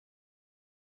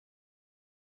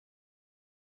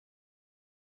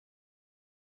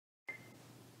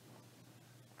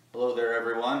Hello there,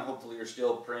 everyone. Hopefully you're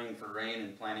still praying for rain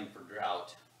and planning for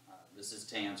drought. This is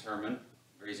Tans Herman,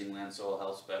 Grazing Land Soil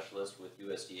Health Specialist with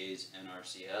USDA's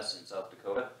NRCS in South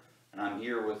Dakota, and I'm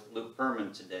here with Luke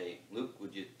Perman today. Luke,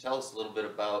 would you tell us a little bit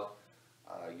about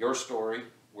your story,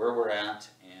 where we're at,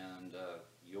 and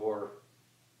your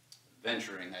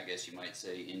venturing, I guess you might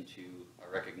say, into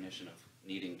a recognition of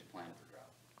needing to plan for drought?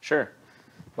 Sure.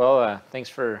 Well, thanks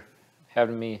for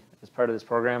having me as part of this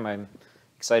program. I'm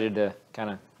excited to kind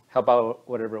of help out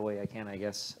whatever way I can, I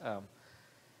guess. I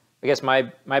guess my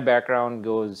background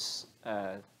goes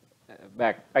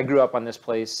back. I grew up on this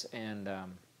place, and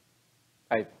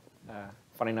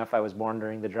funny enough, I was born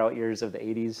during the drought years of the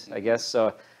 80s, I guess.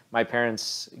 So my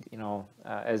parents,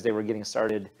 as they were getting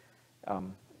started,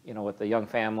 with the young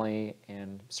family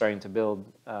and starting to build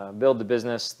the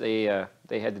business, they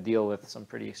had to deal with some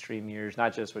pretty extreme years,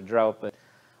 not just with drought, but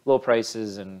low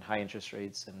prices and high interest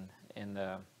rates and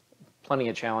plenty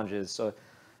of challenges. So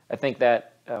I think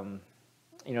that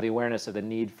the awareness of the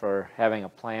need for having a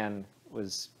plan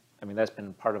was, that's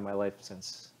been part of my life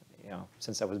since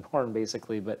I was born,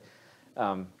 basically. But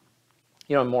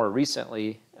more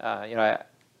recently,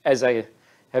 as I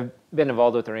have been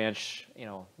involved with the ranch,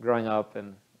 growing up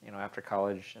and after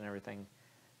college and everything,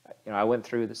 I went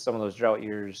through some of those drought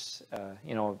years,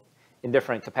 in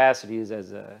different capacities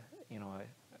as a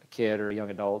kid or a young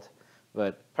adult,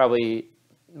 but probably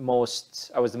I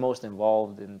was the most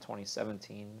involved in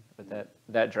 2017 with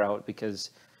that drought, because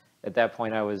at that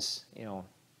point I was,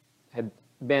 had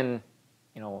been,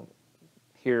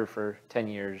 here for 10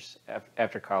 years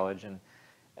after college, and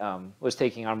was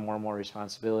taking on more and more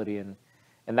responsibility, and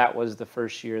that was the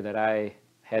first year that I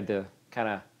had to kind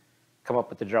of come up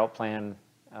with the drought plan,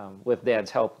 with Dad's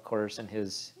help, of course, and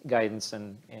his guidance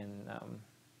and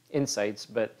insights,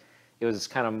 but it was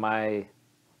kind of my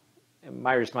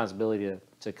responsibility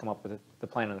to come up with the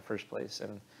plan in the first place,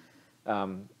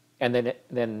 and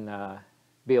then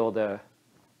be able to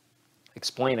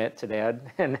explain it to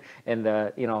Dad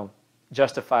and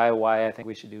justify why I think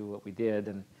we should do what we did,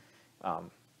 and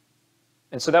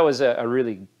so that was a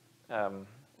really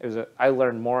I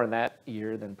learned more in that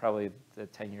year than probably the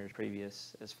 10 years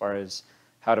previous, as far as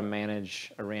how to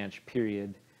manage a ranch,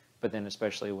 period, but then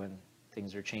especially when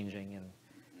things are changing,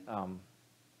 and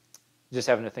just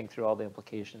having to think through all the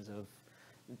implications of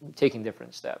taking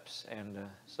different steps. And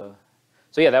so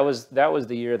yeah, that was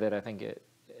the year that I think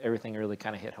everything really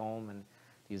kind of hit home, and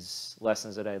these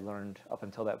lessons that I learned up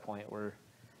until that point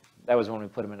that was when we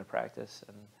put them into practice.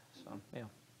 And so yeah.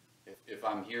 If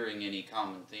I'm hearing any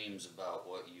common themes about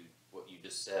what you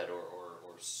just said,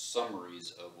 or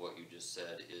summaries of what you just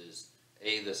said, is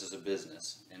this is a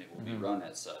business and it will be run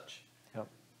as such. Yep.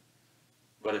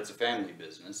 But it's a family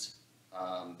business.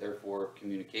 Therefore,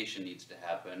 communication needs to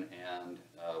happen, and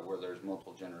where there's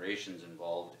multiple generations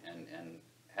involved, and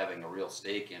having a real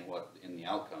stake in the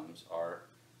outcomes are,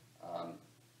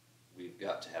 we've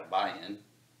got to have buy-in.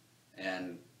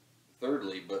 And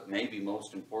thirdly, but maybe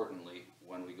most importantly,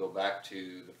 when we go back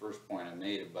to the first point I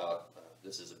made about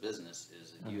this is a business,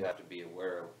 is that you have to be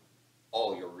aware of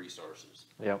all your resources.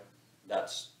 Yep.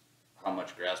 That's how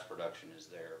much grass production is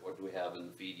there. What do we have in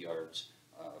the feed yards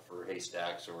for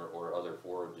haystacks or other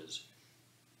forages?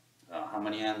 How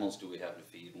many animals do we have to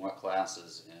feed, and what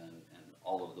classes, and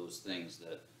all of those things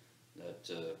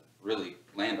that really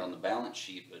land on the balance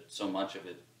sheet, but so much of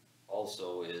it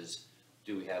also is,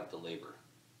 do we have the labor?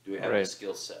 Do we have the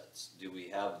skill sets? Do we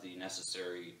have the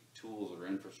necessary tools or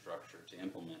infrastructure to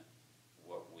implement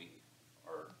what we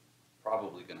are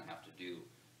probably going to have to do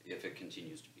if it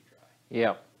continues to be dry?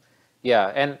 Yeah. Yeah,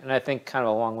 and I think kind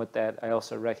of along with that, I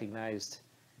also recognized,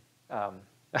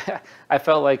 I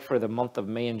felt like for the month of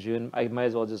May and June, I might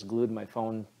as well just glued my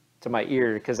phone to my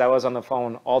ear, because I was on the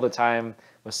phone all the time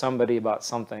with somebody about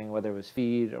something, whether it was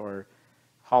feed or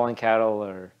hauling cattle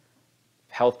or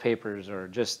health papers, or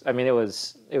just, it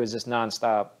was just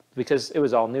nonstop, because it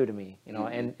was all new to me,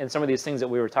 and some of these things that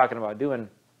we were talking about doing,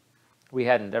 we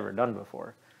hadn't ever done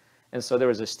before. And so there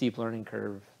was a steep learning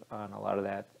curve on a lot of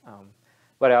that.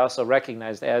 But I also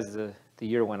recognized as the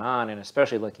year went on, and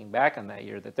especially looking back on that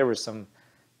year, that there were some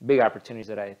big opportunities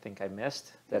that I think I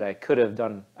missed, that I could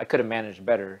have managed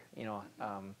better,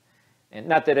 and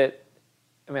not that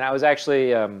I was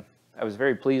actually, I was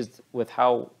very pleased with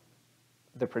how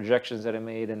the projections that I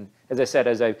made, and as I said,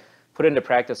 as I put into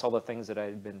practice all the things that I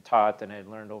had been taught and I had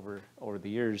learned over the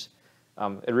years,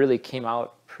 it really came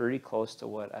out pretty close to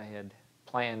what I had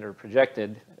planned or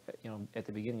projected, at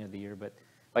the beginning of the year. But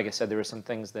like I said, there were some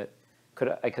things that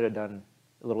I could have done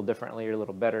a little differently or a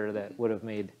little better that would have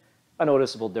made a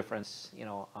noticeable difference,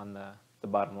 on the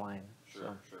bottom line. Sure,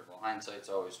 So, sure. Well, hindsight's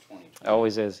always 20/20.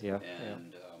 always is, yeah.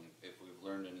 And if we've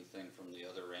learned anything from the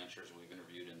other ranchers we've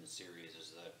interviewed in the series,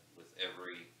 is that with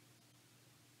every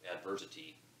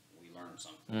adversity, we learn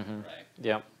something, right?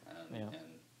 Yep.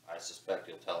 And I suspect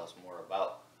you'll tell us more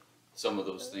about some of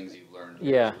those things you've learned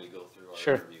Yeah. as we go through our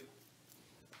Sure. interview.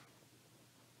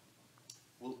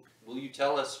 Will you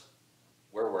tell us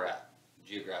where we're at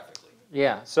geographically?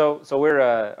 Yeah, so we're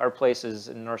our place is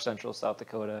in north central South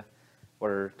Dakota.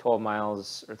 We're 12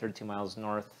 miles or 32 miles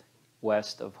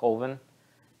northwest of Hoven,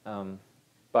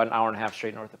 about an hour and a half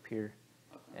straight north of Pierre.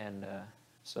 Okay. And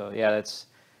so yeah,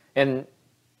 and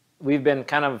we've been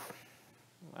kind of,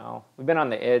 well, we've been on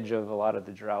the edge of a lot of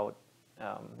the drought.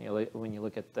 You know, when you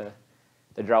look at the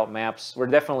drought maps, we're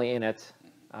definitely in it.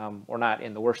 We're not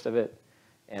in the worst of it,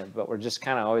 but we're just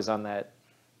kind of always on that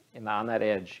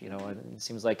edge, you know. And it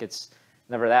seems like it's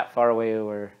never that far away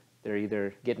where they're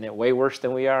either getting it way worse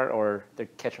than we are, or they're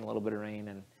catching a little bit of rain,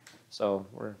 and so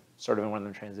we're sort of in one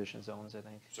of the transition zones, I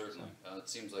think. Certainly. It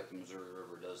seems like the Missouri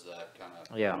River does that kind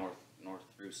of Yeah. north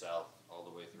through south, all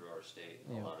the way through our state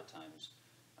a Yeah. lot of times.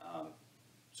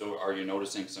 So are you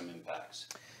noticing some impacts?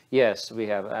 Yes, we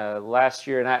have. Last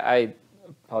year, and I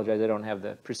apologize, I don't have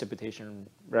the precipitation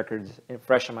records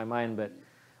fresh in my mind, but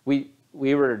we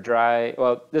were dry.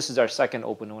 Well, this is our second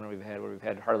open winter we've had where we've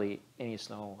had hardly any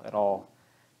snow at all.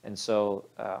 And so,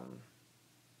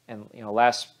 and you know,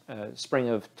 last spring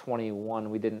of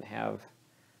 21, we didn't have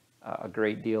a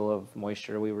great deal of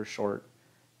moisture. We were short,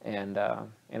 and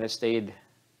it stayed,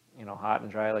 you know, hot and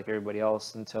dry like everybody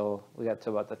else until we got to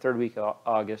about the third week of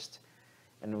August,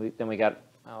 and then we got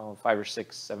 5 or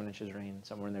 6, 7 inches rain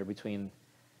somewhere in there between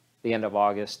the end of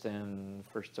August and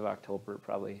 1st of October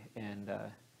probably, and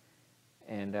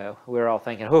we were all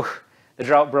thinking, oh, the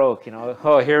drought broke, you know,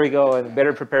 oh, here we go, and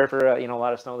better prepare for you know, a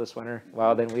lot of snow this winter.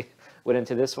 Well, then we went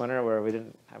into this winter where we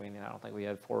didn't. I mean, I don't think we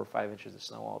had 4 or 5 inches of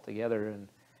snow altogether,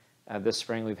 and this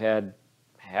spring we've had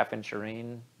 ½ inch of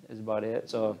rain is about it.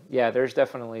 So yeah, we're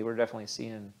definitely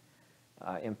seeing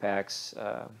impacts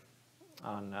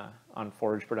on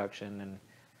forage production, and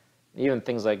even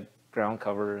things like ground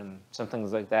cover and some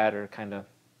things like that are kind of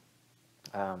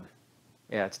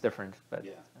yeah, it's different, but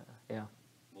Yeah. yeah.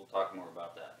 We'll talk more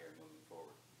about that here moving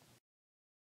forward.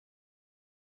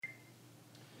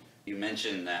 You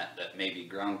mentioned that maybe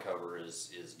ground cover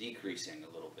is decreasing a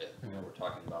little bit. You know, we're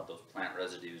talking about those plant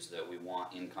residues that we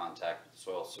want in contact with the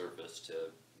soil surface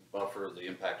to buffer the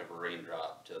impact of a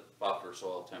raindrop, to buffer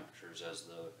soil temperatures as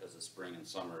the spring and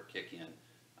summer kick in,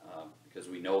 because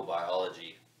we know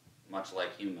biology, much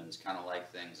like humans, kind of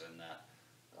like things in that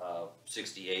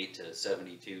 68 to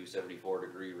 72, 74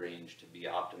 degree range to be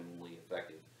optimally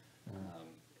effective.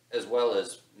 As well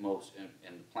as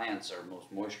and plants are most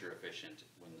moisture efficient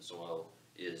when the soil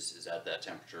is at that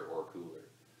temperature or cooler.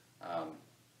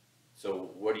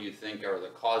 So what do you think are the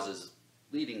causes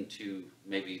leading to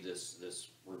maybe this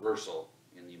reversal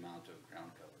in the amount of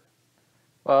ground cover?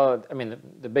 Well, I mean,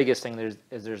 the biggest thing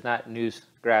there's not new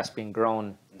grass being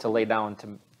grown to lay down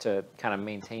to kind of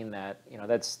maintain that. You know,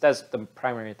 that's the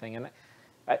primary thing. And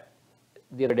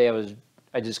the other day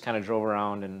I just kind of drove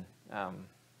around and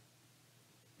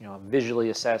you know,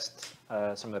 visually assessed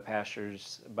some of the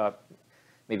pastures, about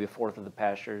maybe a fourth of the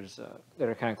pastures that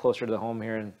are kind of closer to the home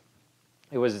here, and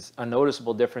it was a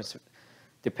noticeable difference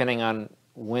depending on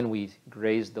when we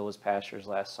grazed those pastures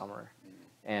last summer.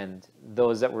 And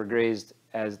those that were grazed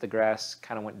as the grass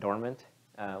kind of went dormant,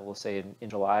 we'll say in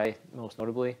July most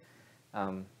notably,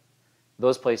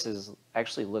 those places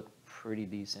actually look pretty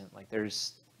decent. Like there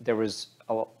was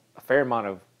a fair amount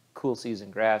of cool season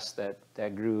grass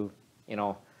that grew, you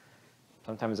know,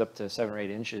 sometimes up to 7 or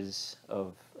 8 inches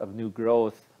of new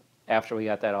growth after we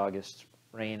got that August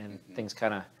rain, and things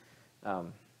kind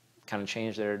of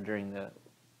changed there during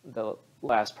the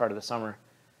last part of the summer.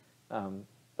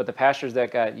 But the pastures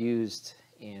that got used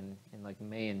in like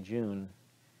May and June,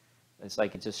 it's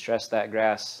like it just stressed that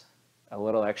grass a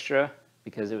little extra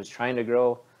because it was trying to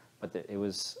grow, but it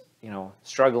was, you know,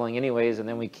 struggling anyways. And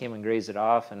then we came and grazed it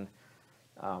off, and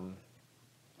then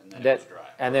it was dry.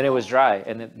 And then it was dry,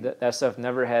 and that stuff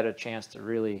never had a chance to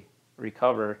really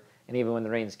recover. And even when the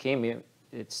rains came,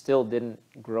 it still didn't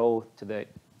grow to the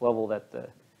level that the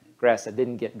grass that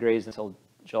didn't get grazed until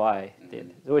July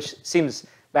did, which seems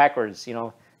backwards, you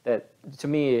know. That to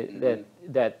me,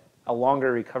 that a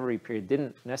longer recovery period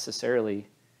didn't necessarily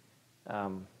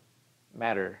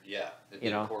matter. Yeah, it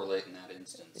didn't correlate in that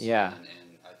instance. Yeah.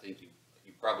 And I think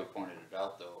you probably pointed it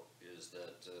out, though, is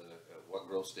that what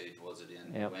growth stage was it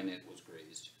in when it was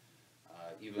grazed?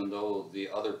 Even though the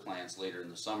other plants later in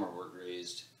the summer were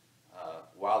grazed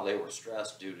while they were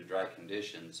stressed due to dry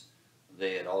conditions,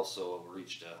 they had also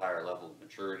reached a higher level of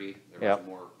maturity. There Yep. was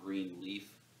more green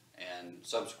leaf, and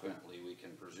subsequently we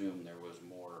can presume there was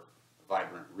more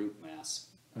vibrant root mass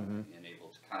and able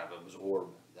to kind of absorb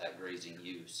that grazing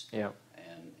use. Yep.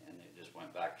 And it just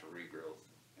went back to regrowth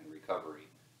and recovery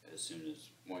as soon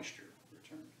as moisture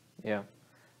returned. Yeah,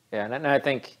 yeah, and I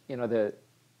think, you know, the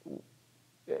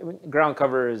ground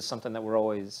cover is something that we're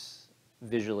always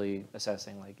visually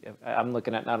assessing. Like, if I'm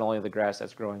looking at not only the grass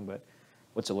that's growing, but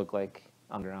what's it look like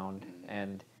on ground.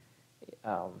 And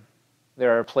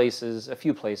there are places, a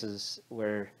few places,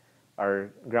 where our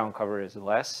ground cover is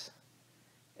less,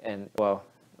 and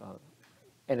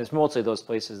and it's mostly those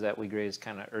places that we graze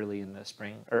kind of early in the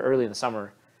spring or early in the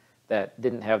summer that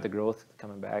didn't have the growth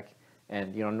coming back.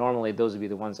 And, you know, normally those would be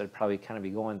the ones that would probably kind of be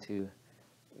going to,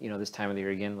 you know, this time of the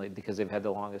year again, like, because they've had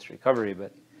the longest recovery.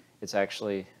 But it's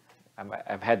actually,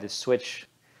 I've had to switch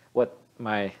what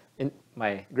my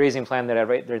grazing plan that I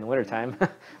write during the wintertime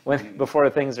before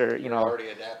things are, you You're know. already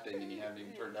adapting and you haven't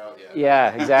even turned out yet.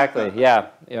 Yeah, exactly. Yeah.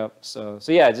 Yep. So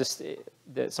yeah, just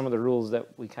some of the rules that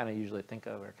we kind of usually think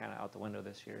of are kind of out the window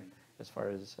this year, as far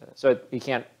as, so you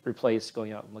can't replace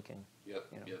going out and looking. Yep,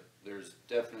 you know. yep. There's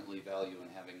definitely value in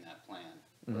having that plan,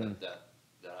 but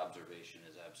that observation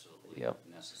is absolutely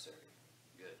necessary.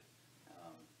 Good.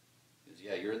 'Cause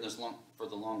yeah, you're in this for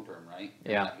the long term, right?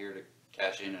 You're Yeah. not here to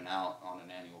cash in and out on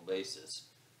an annual basis.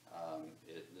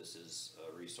 This is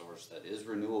a resource that is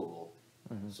renewable,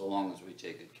 so long as we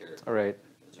take good care of it. All right.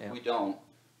 Because if we don't,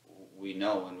 we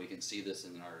know, and we can see this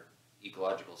in our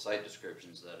ecological site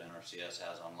descriptions that NRCS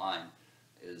has online,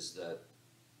 is that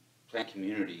plant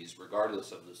communities,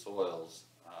 regardless of the soils,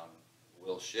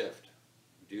 will shift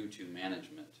due to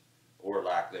management or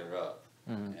lack thereof.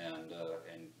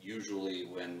 And usually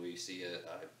when we see a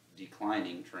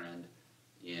declining trend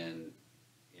in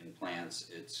plants,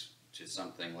 it's to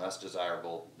something less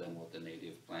desirable than what the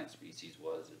native plant species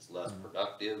was. It's less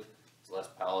productive, it's less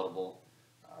palatable.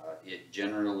 It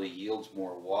generally yields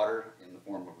more water in the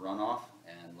form of runoff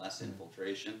and less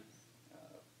infiltration,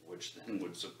 which then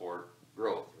would support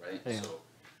growth, right? Yeah. So,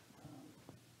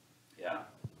 yeah,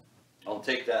 I'll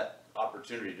take that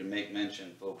opportunity to make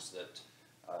mention, folks, that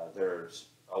there's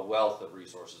a wealth of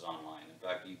resources online. In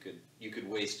fact, you could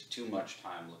waste too much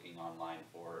time looking online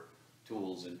for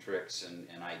tools and tricks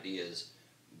and ideas.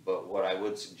 But what I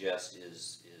would suggest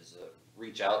is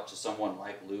reach out to someone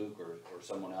like Luke or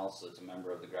someone else that's a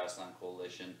member of the Grassland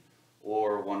Coalition,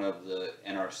 or one of the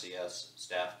NRCS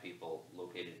staff people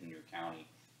located in your county,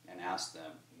 and ask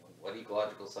them, what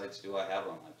ecological sites do I have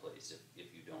on my place,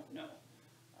 if you don't know.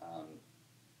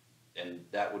 And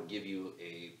that would give you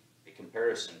a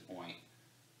comparison point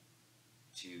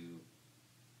to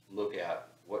look at,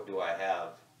 what do I have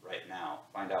right now,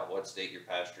 find out what state your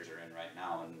pastures are in right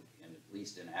now, and at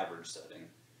least in average setting,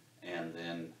 and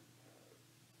then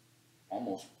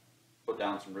almost put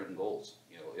down some written goals.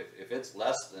 You know, if it's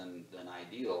less than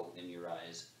ideal in your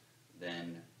eyes,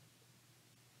 then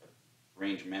a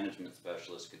range management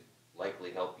specialist could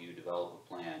likely help you develop a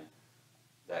plan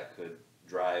that could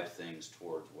drive things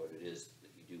towards what it is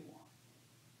that you do want.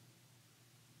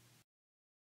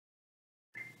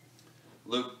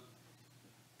 Luke,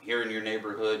 here in your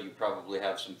neighborhood, you probably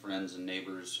have some friends and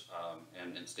neighbors,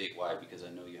 and statewide, because I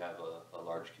know you have a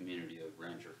large community of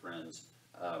rancher friends.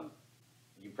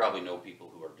 You probably know people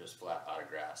who are just flat out of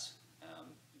grass.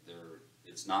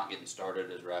 It's not getting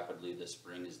started as rapidly this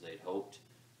spring as they'd hoped.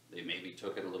 They maybe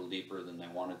took it a little deeper than they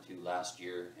wanted to last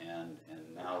year, and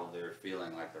now they're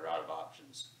feeling like they're out of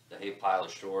options. The hay pile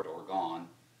is short or gone,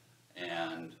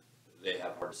 and they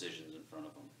have hard decisions in front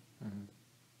of them.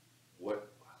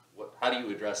 How do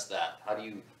you address that? How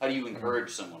do you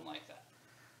encourage someone like that?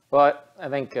 Well, I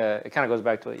think it kind of goes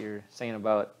back to what you're saying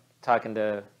about talking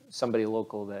to somebody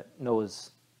local that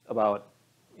knows about,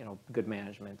 you know, good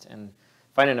management, and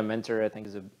finding a mentor, I think,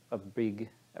 is a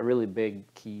really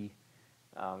big key,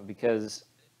 because,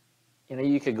 you know,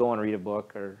 you could go and read a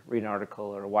book or read an article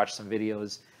or watch some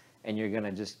videos, and you're going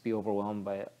to just be overwhelmed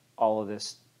by all of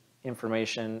this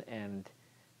information, and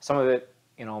some of it,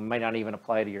 you know, might not even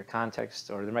apply to your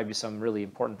context, or there might be some really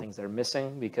important things that are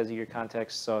missing because of your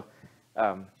context. So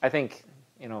I think,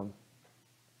 you know,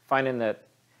 finding that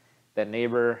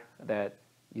neighbor that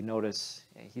you notice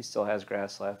he still has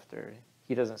grass left, or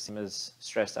he doesn't seem as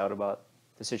stressed out about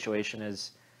the situation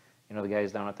as, you know, the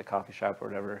guys down at the coffee shop or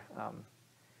whatever.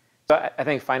 So I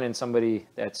think finding somebody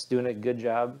that's doing a good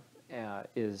job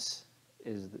is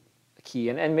the key,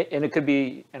 and it could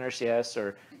be NRCS,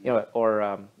 or, you know,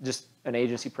 or just an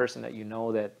agency person that you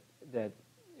know that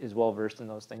is well versed in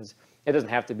those things. It doesn't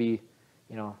have to be,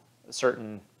 you know, a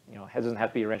certain, you know, it doesn't have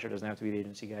to be a rancher, it doesn't have to be the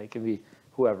agency guy, it can be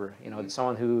whoever, you know,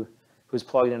 someone who's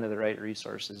plugged into the right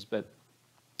resources. But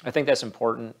I think that's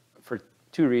important for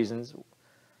two reasons.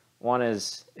 One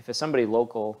is, if it's somebody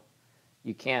local,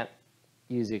 you can't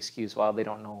use the excuse, well, they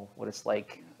don't know what it's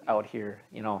like out here,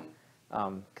 you know,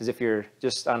 because if you're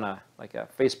just on a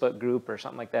Facebook group or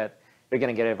something like that, you're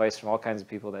going to get advice from all kinds of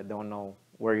people that don't know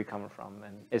where you're coming from,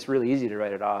 and it's really easy to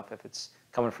write it off if it's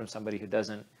coming from somebody who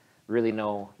doesn't really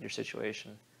know your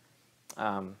situation.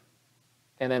 And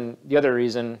then the other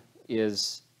reason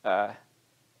is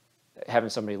having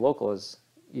somebody local is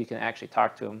you can actually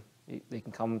talk to them. They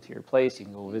can come to your place, you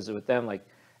can go visit with them, like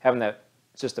having that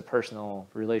just a personal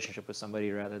relationship with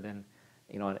somebody rather than,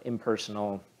 you know, an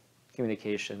impersonal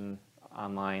communication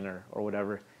online or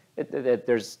whatever.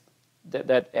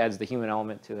 That adds the human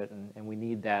element to it, and we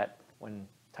need that when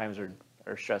times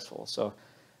are stressful. So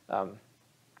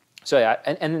yeah,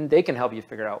 and then they can help you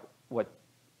figure out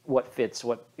what fits,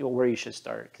 where you should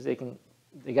start, because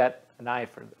they got an eye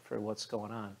for what's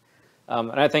going on.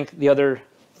 And I think the other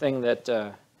thing that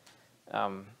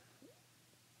I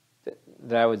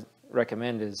would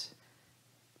recommend is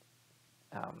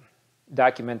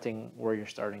documenting where you're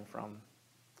starting from,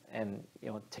 and, you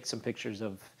know, take some pictures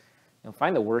of, you know,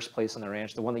 find the worst place on the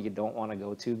ranch, the one that you don't want to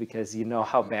go to because you know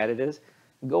how bad it is.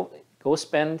 Go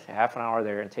spend half an hour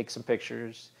there and take some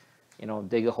pictures, you know,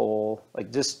 dig a hole,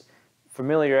 like just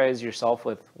familiarize yourself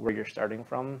with where you're starting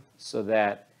from, so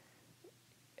that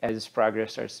as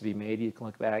progress starts to be made, you can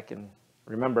look back and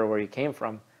remember where you came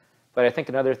from. But I think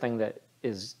another thing that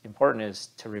is important is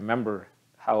to remember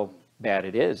how bad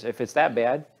it is. If it's that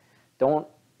bad, don't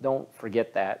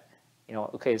forget that. You know,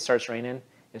 okay, it starts raining,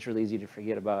 it's really easy to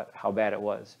forget about how bad it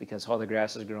was because all the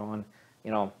grass is growing,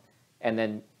 you know, and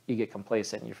then you get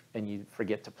complacent and you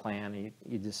forget to plan.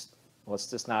 You just, well, it's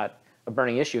just not a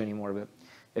burning issue anymore. But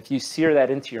if you sear that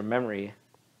into your memory,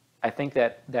 I think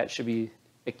that should be,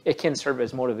 it can serve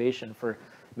as motivation for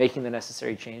making the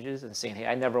necessary changes and saying, hey,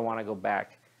 I never want to go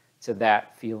back to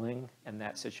that feeling and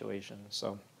that situation.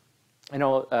 So I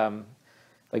know,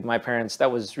 like my parents,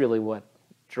 that was really what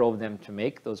drove them to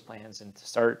make those plans and to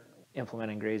start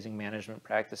implementing grazing management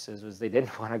practices, was they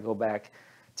didn't want to go back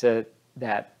to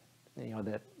that, you know,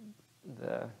 that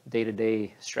the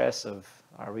day-to-day stress of,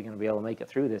 are we going to be able to make it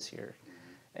through this year?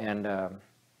 And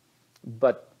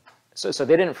but so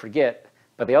they didn't forget,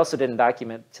 but they also didn't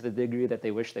document to the degree that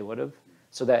they wish they would have,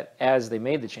 so that as they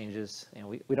made the changes, you know,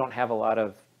 we don't have a lot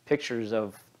of pictures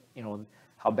of, you know,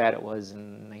 how bad it was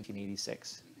in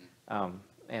 1986,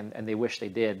 and they wish they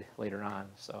did later on.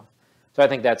 So I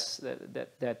think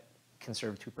that can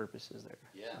serve two purposes there.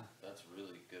 Yeah, that's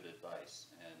really good advice,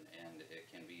 and it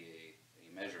can be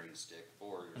a measuring stick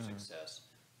for your success.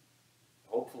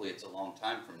 Hopefully it's a long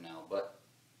time from now, but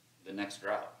the next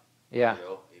drought. Yeah.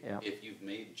 You know, if you've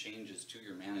made changes to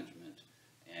your management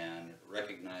and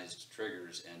recognized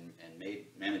triggers and made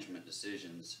management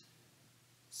decisions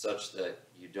such that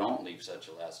you don't leave such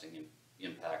a lasting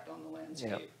impact on the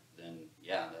landscape, then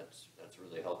yeah, that's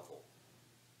really helpful.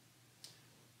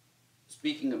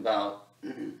 Speaking about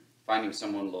finding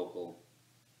someone local,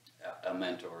 a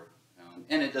mentor,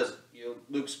 and it does, you know,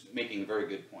 Luke's making a very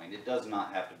good point. It does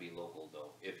not have to be local,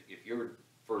 though. If you're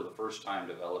for the first time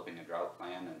developing a drought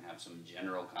plan and have some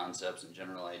general concepts and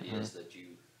general ideas that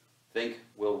you think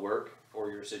will work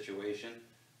for your situation,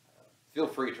 feel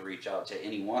free to reach out to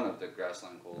any one of the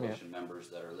Grassland Coalition members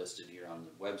that are listed here on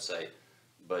the website.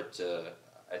 But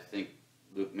I think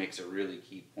Luke makes a really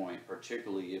key point,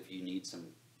 particularly if you need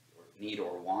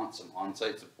or want some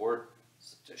on-site support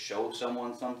to show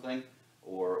someone something,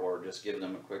 or just give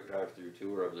them a quick drive-through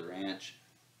tour of the ranch.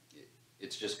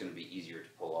 It's just going to be easier to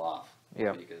pull off,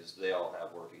 because they all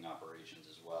have working operations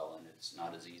as well, and it's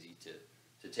not as easy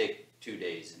to take 2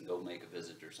 days and go make a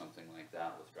visit or something like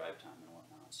that with drive time and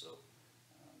whatnot. So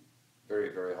very,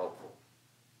 very helpful.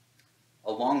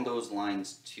 Along those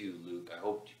lines too, Luke, I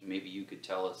hope maybe you could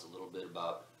tell us a little bit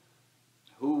about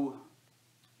who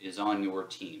is on your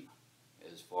team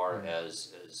as far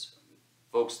as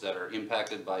folks that are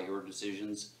impacted by your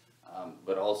decisions,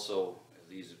 but also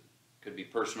these could be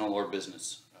personal or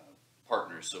business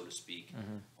partners, so to speak.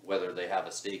 Whether they have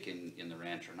a stake in the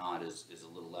ranch or not is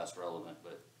a little less relevant,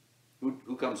 but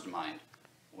who comes to mind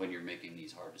when you're making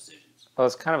these hard decisions? Well,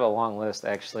 it's kind of a long list,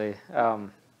 actually.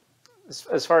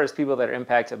 As far as people that are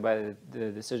impacted by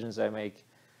the decisions I make,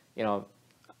 you know,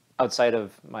 outside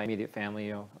of my immediate family,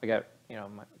 you know, I got, you know,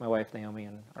 my wife Naomi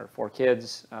and our 4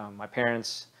 kids. My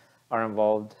parents are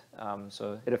involved,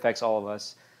 so it affects all of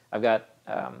us. I've got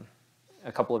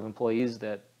a couple of employees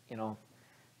that, you know,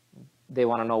 they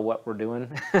want to know what we're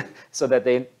doing so that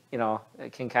they you know,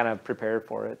 can kind of prepare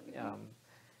for it.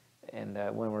 And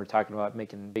when we're talking about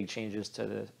making big changes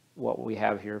to what we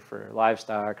have here for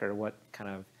livestock, or what kind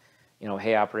of, you know,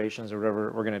 hay operations or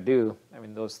whatever we're going to do, I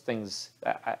mean, those things,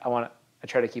 I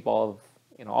try to keep all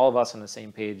of us on the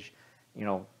same page. You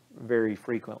know, very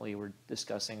frequently we're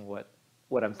discussing what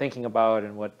I'm thinking about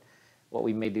and what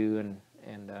we may do,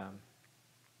 and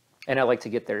I like to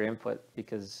get their input,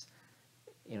 because,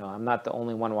 you know, I'm not the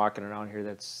only one walking around here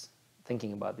that's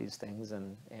thinking about these things,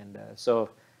 and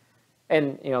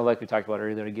you know, like we talked about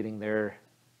earlier, getting their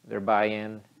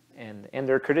buy-in and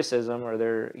their criticism, or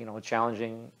their, you know,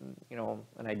 challenging, you know,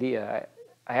 an idea.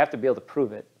 I have to be able to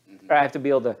prove it, or I have to be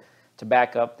able to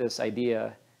back up this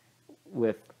idea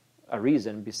with a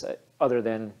reason other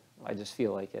than I just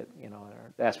feel like it, you know,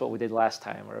 or that's what we did last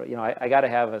time, or, you know, I got to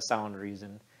have a sound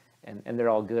reason, and they're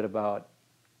all good about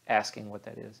asking what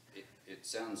that is. It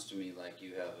sounds to me like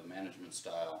you have a management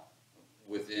style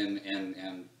within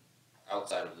and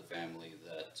outside of the family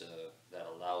that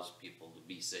allows people to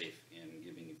be safe in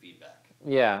giving you feedback.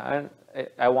 Yeah,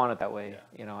 I want it that way. Yeah.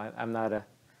 You know, I'm not a.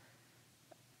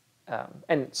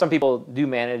 And some people do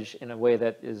manage in a way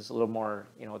that is a little more,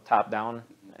 you know, top down,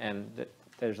 and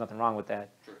there's nothing wrong with that.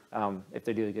 Sure. If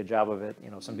they do a good job of it, you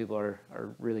know, some people are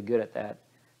really good at that.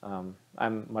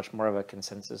 I'm much more of a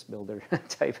consensus builder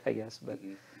type, I guess.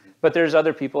 But there's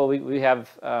other people. We have.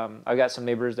 I've got some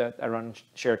neighbors that I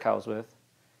share cows with,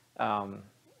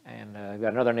 and I've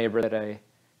got another neighbor that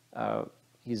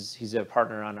he's a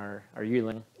partner on our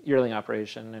yearling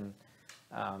operation,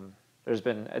 and there's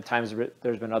been at times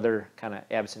there's been other kind of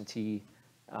absentee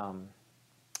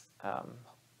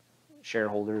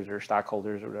shareholders or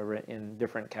stockholders or whatever in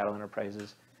different cattle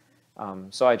enterprises.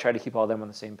 So I try to keep all of them on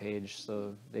the same page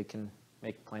so they can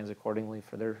make plans accordingly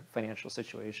for their financial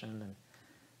situation.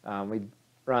 And we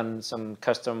run some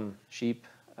custom sheep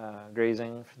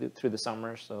grazing through the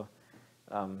summer, so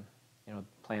you know,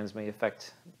 plans may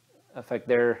affect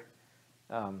their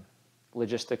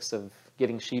logistics of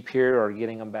getting sheep here or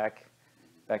getting them back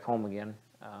home again.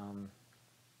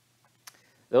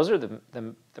 Those are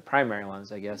the primary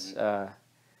ones, I guess.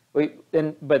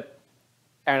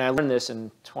 And I learned this in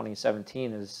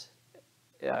 2017, is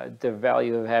the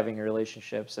value of having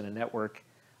relationships and a network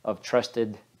of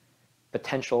trusted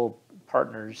potential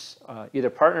partners, either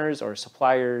partners or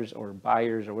suppliers or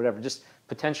buyers or whatever, just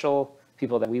potential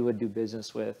people that we would do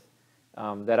business with,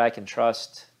 that I can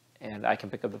trust, and I can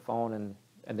pick up the phone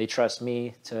and they trust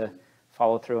me to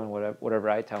follow through on whatever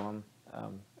I tell them.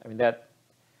 I mean, that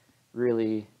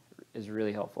really is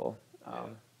really helpful.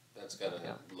 That's got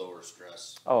to lower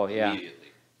stress. Oh, yeah. Immediately.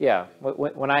 Yeah.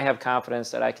 When I have confidence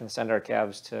that I can send our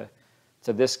calves to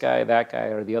this guy, that guy,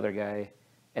 or the other guy,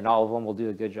 and all of them will do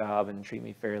a good job and treat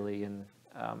me fairly, and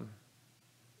I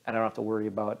don't have to worry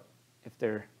about if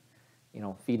they're, you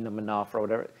know, feeding them enough or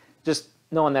whatever. Just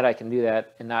knowing that I can do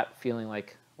that and not feeling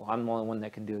like, well, I'm the only one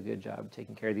that can do a good job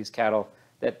taking care of these cattle,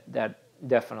 that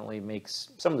definitely makes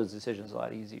some of those decisions a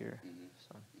lot easier.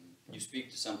 So, you speak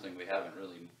to something we haven't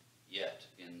really yet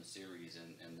in the series,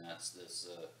 and that's this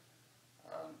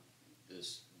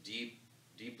this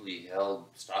deeply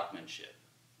held stockmanship.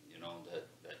 You know, that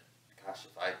gosh,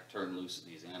 if I turn loose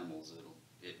these animals,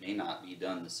 it may not be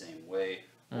done the same way,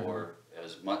 or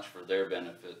as much for their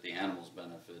benefit, the animals'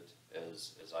 benefit,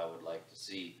 as I would like to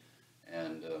see,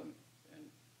 and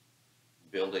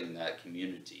building that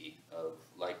community of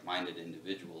like-minded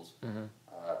individuals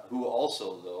who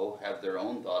also, though, have their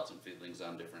own thoughts and feelings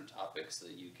on different topics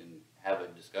that you can have a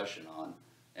discussion on,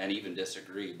 and even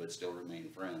disagree but still remain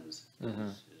friends,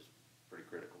 is pretty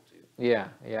critical too. yeah,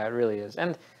 it really is.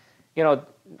 And you know,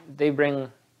 they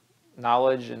bring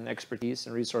knowledge and expertise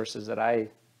and resources that I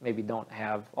maybe don't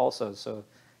have also. So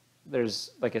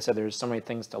there's, like I said, there's so many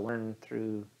things to learn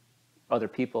through other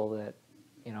people that,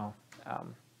 you know,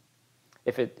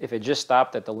 if it just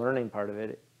stopped at the learning part of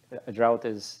it, a drought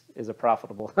is a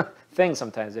profitable thing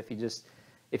sometimes. If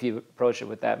you approach it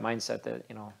with that mindset that,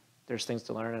 you know, there's things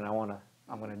to learn and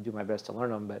I'm gonna do my best to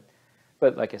learn them.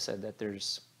 But like I said, that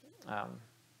there's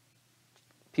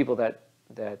people that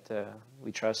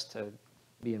we trust to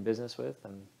be in business with,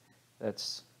 and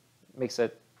that's makes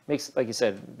like you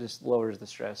said, just lowers the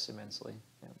stress immensely.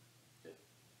 Yeah.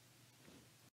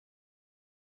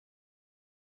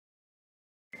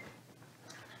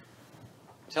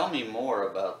 Tell me more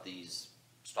about these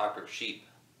stocker sheep,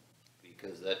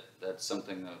 because that's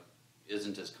something that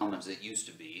isn't as common as it used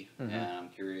to be, and I'm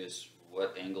curious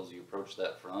what angles you approach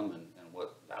that from, and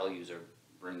what values are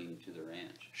bringing to the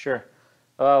ranch. Sure.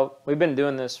 Well, we've been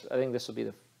doing this, I think this will be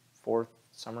the 4th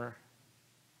summer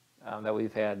that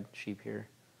we've had sheep here.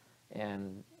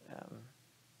 And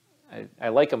I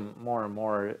like them more and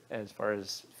more as far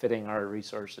as fitting our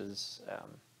resources,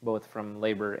 both from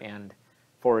labor and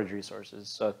forage resources.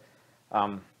 So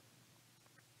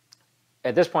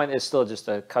at this point, it's still just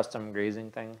a custom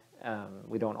grazing thing.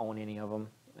 We don't own any of them,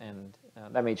 and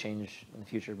that may change in the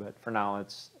future, but for now,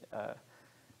 it's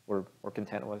we're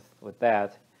content with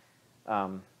that.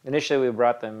 Initially, we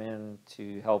brought them in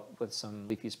to help with some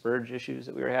leafy spurge issues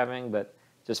that we were having, but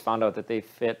just found out that they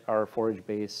fit our forage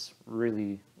base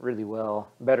really, really well,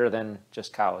 better than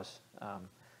just cows.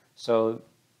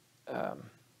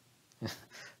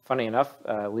 Funny enough,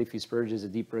 leafy spurge is a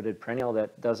deep-rooted perennial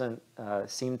that doesn't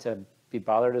seem to be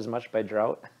bothered as much by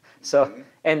drought. So,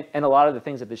 and a lot of the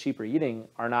things that the sheep are eating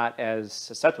are not as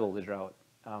susceptible to drought.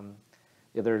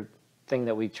 The other thing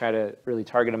that we try to really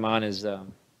target them on is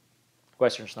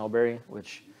Western snowberry,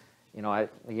 which, you know, I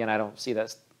don't see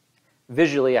that.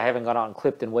 Visually, I haven't gone out and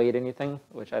clipped and weighed anything,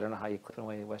 which I don't know how you clip and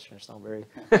weigh Western snowberry.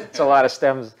 It's a lot of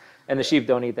stems, and the sheep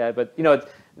don't eat that. But, you know,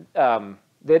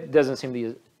 that does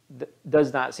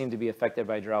not seem to be affected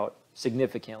by drought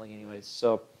significantly anyways.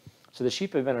 So the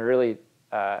sheep have been a really,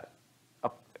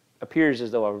 appears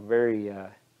as though a very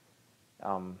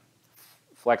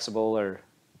flexible or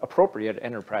appropriate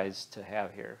enterprise to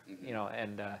have here, you know,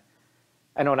 and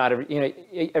I know not every, you know,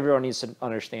 everyone needs to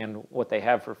understand what they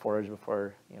have for forage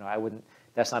before, you know,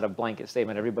 that's not a blanket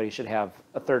statement. Everybody should have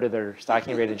a third of their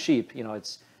stocking rated sheep, you know,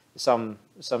 it's some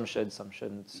should, some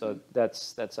shouldn't. So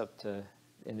that's up to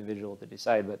individual to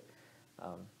decide.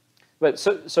 But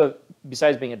so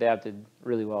besides being adapted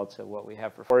really well to what we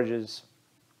have for forages,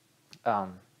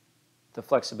 the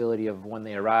flexibility of when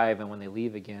they arrive and when they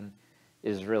leave again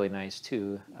is really nice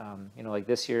too. You know, like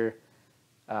this year,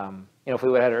 you know, if we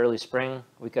would have had early spring,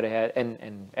 we could have had,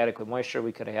 and adequate moisture,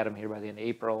 we could have had them here by the end of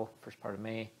April, first part of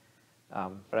May.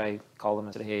 But I called them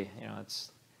and said, hey, you know,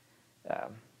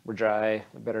 we're dry,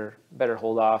 we better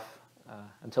hold off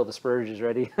until the spurge is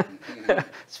ready.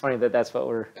 It's funny that that's what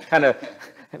we're kind of,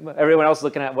 everyone else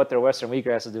looking at what their western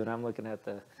wheatgrass is doing. I'm looking at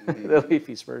the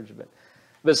leafy spurge,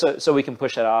 but so we can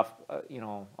push that off, you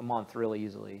know, a month really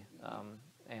easily.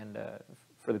 And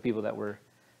for the people that we're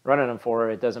running them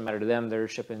for, it doesn't matter to them. They're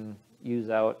shipping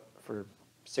ewes out for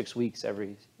 6 weeks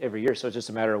every year, so it's just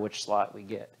a matter of which slot we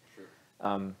get.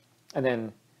 Sure. And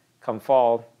then come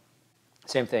fall,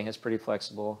 same thing. It's pretty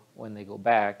flexible when they go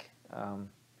back.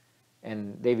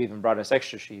 And they've even brought us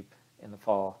extra sheep in the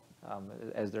fall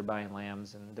as they're buying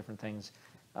lambs and different things.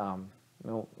 You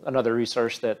know, another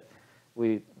resource that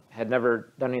we had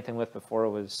never done anything with before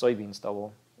was soybean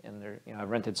stubble. And you know, I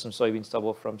rented some soybean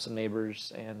stubble from some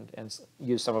neighbors and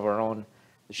used some of our own.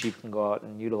 The sheep can go out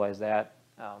and utilize that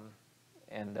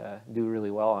and do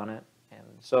really well on it. And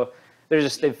so they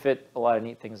fit a lot of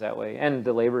neat things that way. And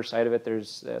the labor side of it,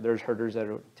 there's herders that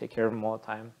take care of them all the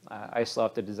time. I still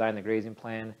have to design the grazing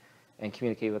plan and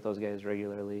communicate with those guys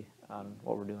regularly on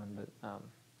what we're doing. But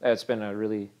it's been a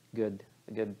really good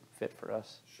fit for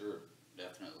us. Sure,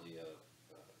 definitely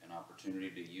an opportunity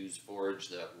to use forage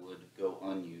that would go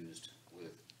unused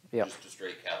with just a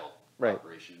straight cattle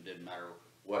operation. It didn't matter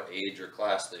what age or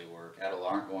class they were. Cattle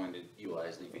aren't going to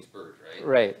utilize leafy spurge,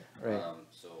 right? Right.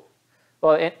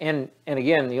 Well, and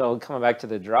again, you know, coming back to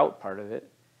the drought part of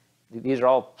it, these are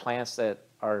all plants that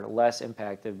are less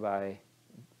impacted by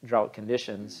drought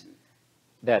conditions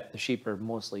that the sheep are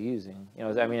mostly using. You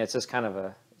know, I mean, it's just kind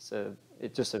of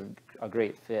it's just a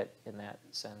great fit in that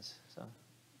sense. So,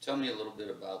 tell me a little bit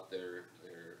about their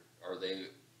are they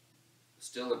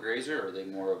still a grazer or are they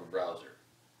more of a browser?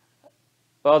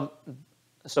 Well,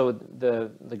 so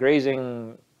the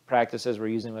grazing practices we're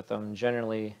using with them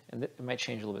generally, and it might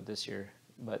change a little bit this year,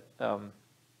 but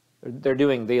they're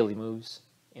doing daily moves.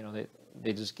 You know,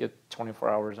 they just get 24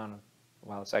 hours on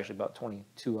well, it's actually about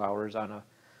 22 hours on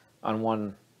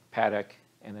one paddock,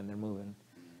 and then they're moving.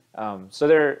 So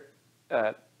they're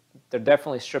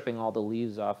definitely stripping all the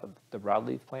leaves off of the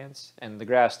broadleaf plants, and the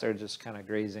grass they're just kind of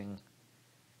grazing.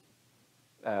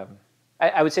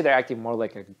 I would say they're acting more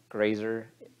like a grazer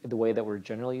the way that we're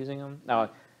generally using them. Now,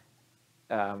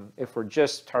 if we're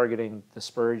just targeting the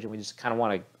spurge and we just kind of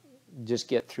want to just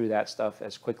get through that stuff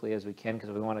as quickly as we can because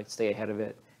we want to stay ahead of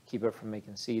it, keep it from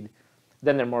making seed,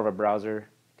 then they're more of a browser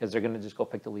because they're going to just go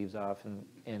pick the leaves off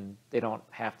and they don't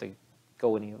have to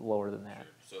go any lower than that.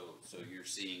 Sure. So you're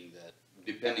seeing that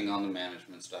depending on the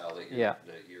management style that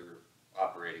you're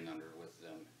operating under with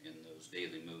them in those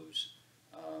daily moves,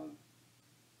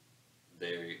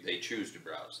 they choose to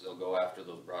browse. They'll go after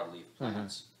those broadleaf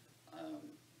plants,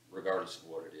 regardless of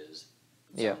what it is.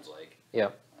 It sounds like. Yeah.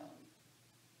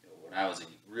 You know, when I was a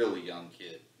really young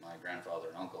kid, my grandfather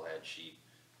and uncle had sheep,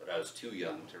 but I was too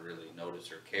young to really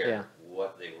notice or care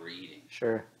what they were eating.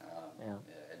 Sure. Yeah.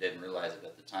 I didn't realize it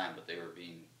at the time, but they were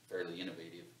being fairly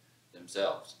innovative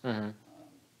themselves.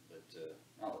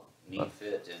 Neat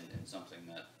fit and something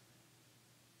that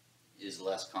is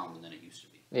less common than it used to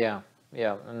be. Yeah,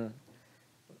 yeah, and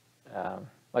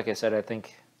like I said, I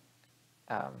think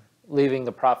leaving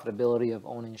the profitability of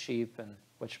owning sheep, and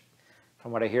which,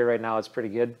 from what I hear right now, it's pretty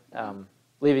good.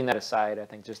 Leaving that aside, I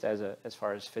think just as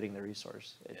far as fitting the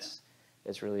resource,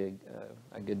 it's really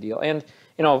a good deal, and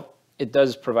it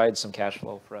does provide some cash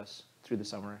flow for us through the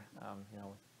summer.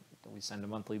 We send a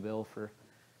monthly bill for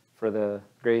the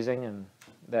grazing, and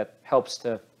that helps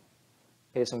to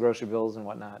pay some grocery bills and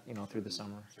whatnot, through the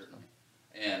summer. Certainly.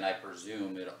 And I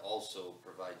presume it also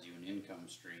provides you an income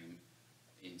stream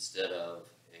instead of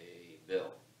a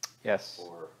bill. Yes.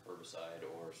 For herbicide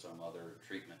or some other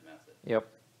treatment method. Yep.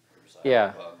 Herbicide Yeah.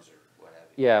 or bugs or what have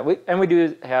you. Yeah, we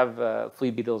do have flea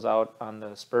beetles out on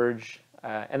the spurge,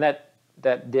 and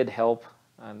that did help.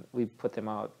 We put them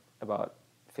out about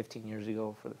 15 years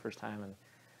ago for the first time, and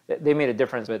they made a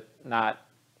difference, but not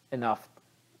enough,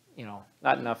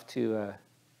 not enough to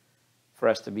for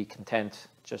us to be content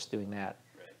just doing that.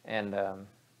 Right. And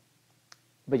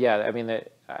but yeah, I mean,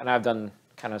 and I've done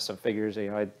kind of some figures.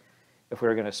 If we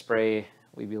were going to spray,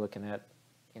 we'd be looking at,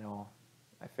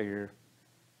 I figure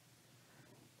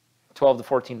 $12 to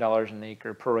 $14 an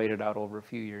acre prorated out over a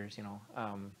few years,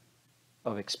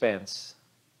 of expense,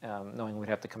 knowing we'd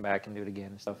have to come back and do it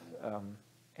again and stuff.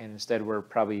 And instead, we're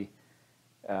probably,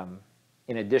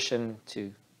 in addition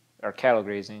to our cattle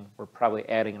grazing, we're probably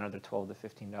adding another $12 to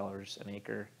 $15 an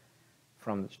acre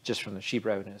from the sheep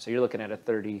revenue. So you're looking at a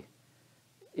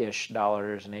 $30-ish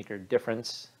an acre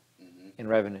difference in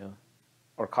revenue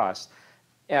or cost.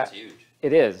 Yeah, That's huge.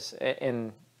 it is,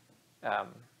 and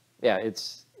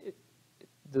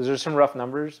those are some rough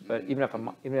numbers. But even if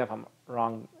I'm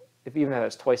wrong, even if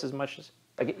that's twice as much,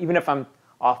 even if I'm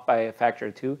off by a factor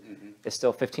of two, it's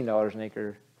still $15 an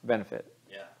acre benefit.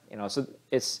 Yeah. So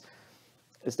it's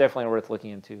definitely worth looking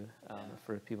into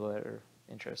for people that are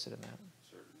interested in that.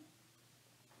 Certainly.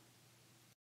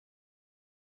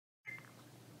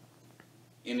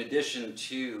 In addition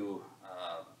to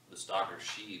the stock or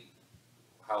sheep,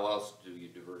 how else do you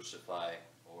diversify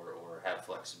or have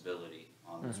flexibility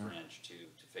on this ranch to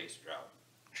face drought?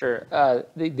 Sure.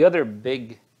 The other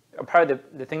big, probably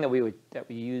the thing that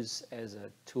we use as a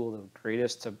tool the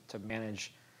greatest to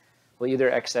manage, well, either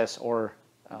excess or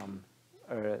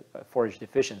forage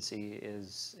deficiency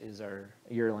is our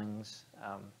yearlings,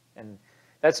 and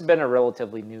that's been a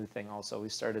relatively new thing. Also, we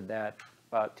started that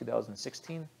about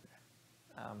 2016,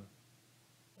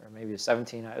 or maybe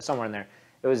 17, somewhere in there.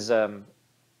 It was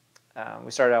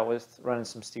we started out with running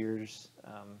some steers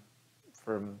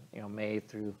from May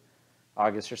through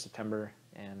August or September,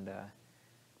 and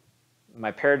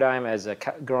my paradigm as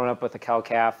growing up with a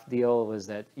cow-calf deal was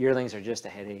that yearlings are just a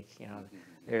headache.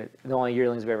 The only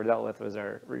yearlings we ever dealt with was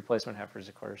our replacement heifers,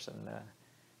 of course, and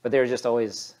but they were just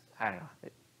always, I don't know,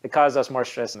 it caused us more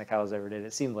stress than the cows ever did.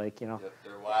 It seemed like, Yep,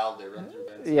 they're wild. They run through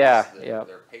fences. Yeah,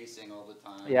 they're pacing all the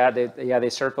time. Yeah, they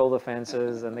circle the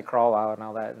fences and they crawl out and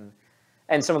all that,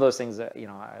 and some of those things that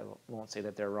I won't say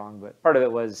that they're wrong, but part of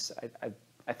it was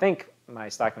I think my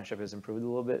stockmanship has improved a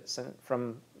little bit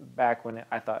from back when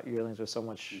I thought yearlings was so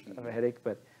much of a headache,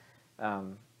 but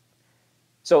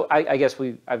so I guess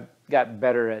I've got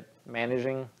better at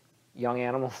managing young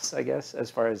animals, I guess, as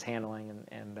far as handling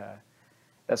and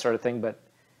that sort of thing. But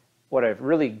what I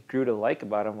really grew to like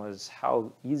about them was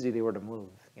how easy they were to move.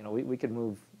 We could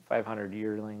move 500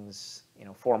 yearlings,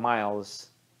 4 miles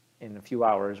in a few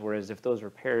hours, whereas if those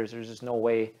were pairs, there's just no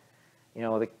way,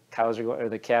 the cows or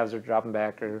the calves are dropping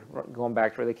back or going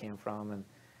back to where they came from, and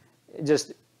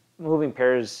just moving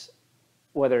pairs,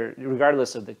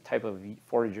 regardless of the type of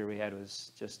forager we had,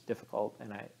 was just difficult.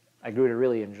 And I grew to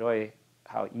really enjoy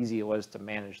how easy it was to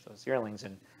manage those yearlings.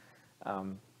 And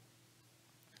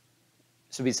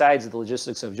so besides the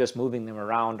logistics of just moving them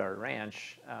around our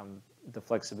ranch, the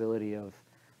flexibility of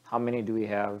how many do we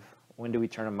have, when do we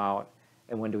turn them out,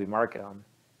 and when do we market them,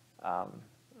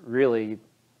 really,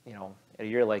 at a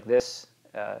year like this,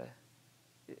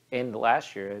 and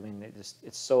last year, I mean,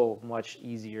 it's so much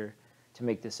easier to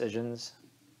make decisions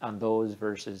on those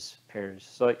versus pairs.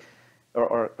 So,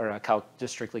 or a cow,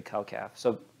 just strictly cow-calf.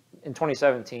 So in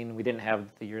 2017, we didn't have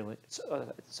the yearlings.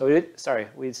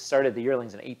 We started the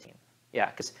yearlings in 18. Yeah,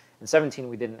 because in 17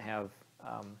 we didn't have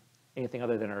anything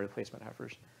other than our replacement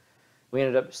heifers. We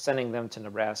ended up sending them to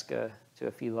Nebraska to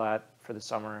a feedlot for the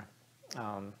summer,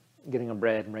 getting them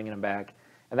bred and bringing them back,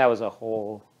 and that was a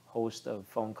whole host of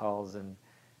phone calls, and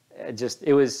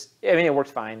it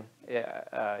worked fine.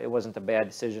 It wasn't a bad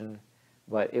decision,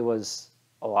 but it was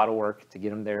a lot of work to get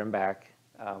them there and back.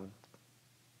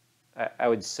 I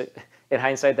would say, in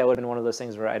hindsight, that would have been one of those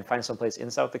things where I'd find someplace in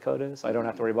South Dakota, so I don't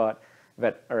have to worry about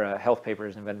vet or health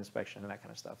papers and vet inspection and that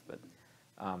kind of stuff.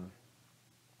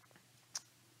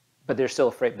 But there's still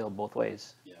a freight bill both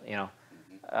ways, you know.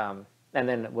 And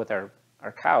then with our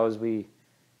cows,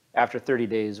 after 30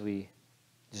 days, we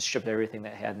just shipped everything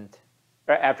that hadn't,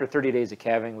 or after 30 days of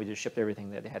calving, we just shipped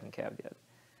everything that hadn't calved yet,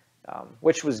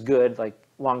 which was good. Like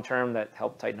long term, that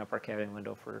helped tighten up our calving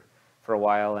window for a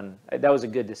while, and that was a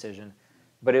good decision.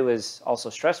 But it was also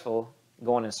stressful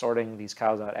going and sorting these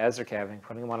cows out as they're calving,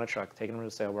 putting them on a truck, taking them to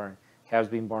the sale barn, calves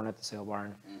being born at the sale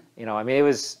barn. You know, I mean, it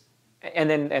was, and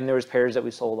there was pairs that we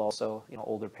sold also, you know,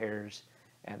 older pairs.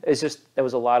 And it's just, there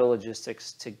was a lot of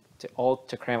logistics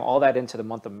to cram all that into the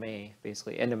month of May,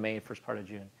 basically, end of May, first part of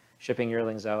June. Shipping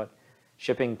yearlings out,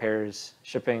 shipping pairs,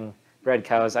 shipping bred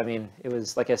cows. I mean, it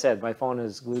was, like I said, my phone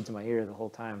is glued to my ear the whole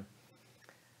time.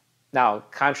 Now,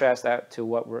 contrast that to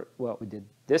what we did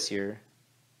this year.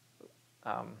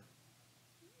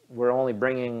 We're only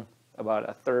bringing about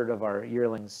a third of our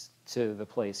yearlings to the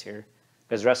place here,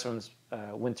 because the rest of them's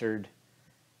wintered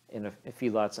in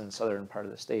feedlots in the southern part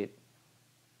of the state.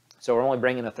 So we're only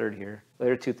bringing a third here. The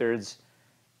other 2/3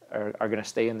 are going to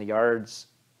stay in the yards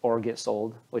or get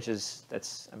sold, which is,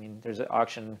 I mean, there's an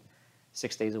auction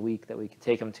 6 days a week that we can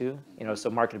take them to, you know, so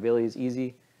marketability is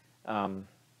easy.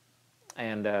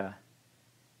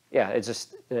 Yeah, it's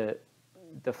just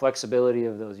the flexibility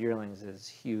of those yearlings is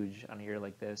huge on a year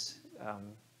like this,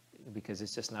 because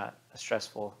it's just not a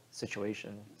stressful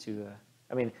situation to,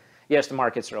 I mean, yes, the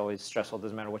markets are always stressful. It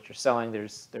doesn't matter what you're selling.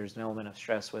 There's an element of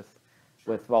stress with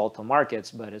volatile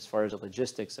markets, but as far as the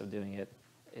logistics of doing it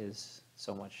is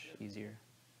so much easier.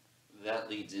 That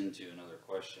leads into another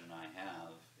question I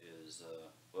have is,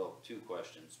 well, two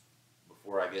questions.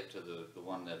 Before I get to the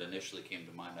one that initially came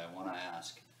to mind, I want to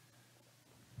ask,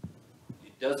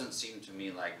 it doesn't seem to me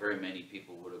like very many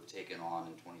people would have taken on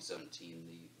in 2017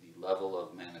 the level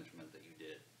of management that you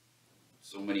did.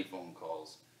 So many phone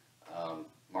calls,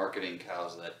 marketing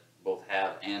cows that both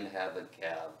have and haven't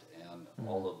calved, and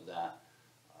all of that.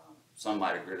 Some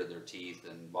might have gritted their teeth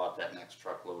and bought that next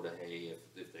truckload of hay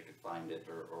if they could find it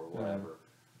or whatever.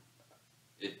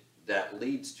 That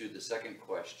leads to the second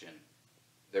question.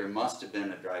 There must have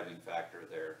been a driving factor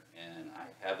there, and I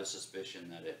have a suspicion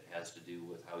that it has to do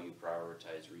with how you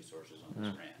prioritize resources on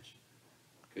this ranch.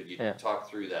 Could you talk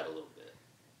through that a little bit?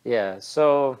 Yeah,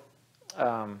 so,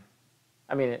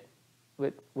 I mean,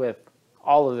 with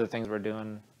all of the things we're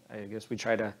doing, I guess we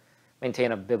try to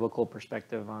maintain a biblical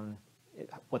perspective on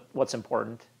what's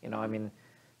important. You know, I mean,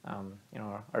 you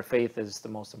know, our faith is the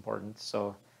most important,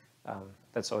 so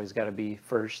that's always got to be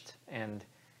first. And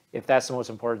if that's the most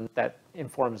important, that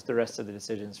informs the rest of the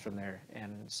decisions from there.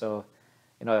 And so,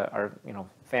 you know, our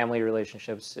family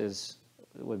relationships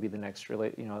would be the next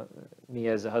you know, me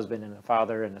as a husband and a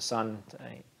father and a son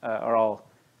are all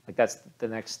like, that's the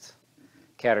next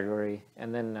category.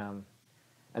 And then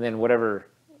whatever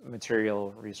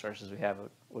material resources we have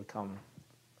would come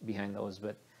behind those.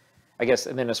 But I guess,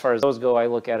 and then as far as those go, I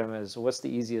look at them as what's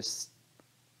the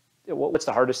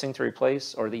hardest thing to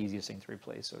replace or the easiest thing to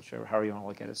replace, whichever, however you want to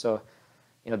look at it. So,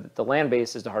 you know, the land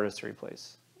base is the hardest to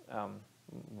replace.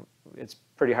 It's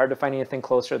pretty hard to find anything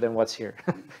closer than what's here,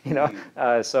 you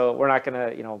know. So we're not going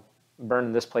to, you know,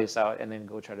 burn this place out and then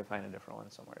go try to find a different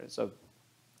one somewhere. So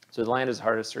the land is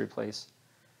hardest to replace.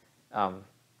 I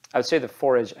would say the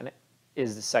forage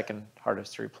is the second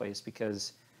hardest to replace,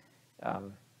 because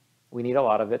we need a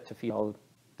lot of it to feed all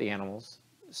the animals.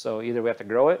 So either we have to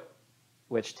grow it,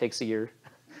 which takes a year,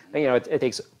 you know, it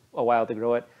takes a while to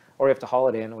grow it, or we have to haul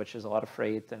it in, which is a lot of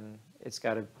freight, and it's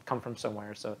got to come from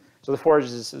somewhere. So the forage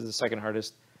is the second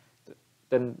hardest.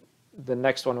 Then the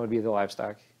next one would be the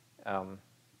livestock.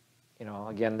 You know,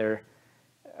 again, they're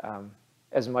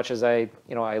as much as I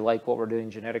like what we're doing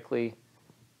genetically,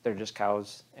 they're just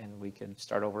cows, and we could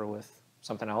start over with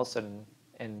something else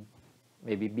and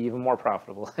maybe be even more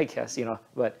profitable, I guess, you know.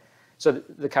 But so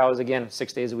the cows, again,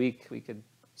 6 days a week, we could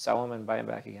sell them and buy them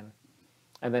back again.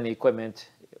 And then the equipment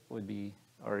would be,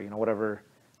 or, you know, whatever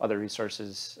other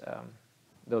resources,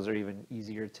 those are even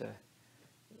easier to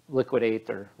liquidate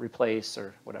or replace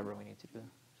or whatever we need to do.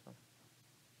 So.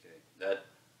 Okay,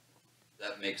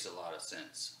 that makes a lot of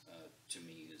sense to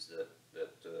me, is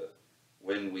that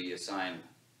when we assign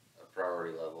a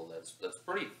priority level, that's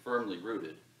pretty firmly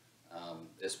rooted,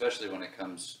 especially when it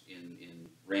comes in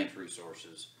ranch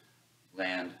resources,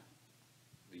 land,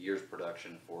 the year's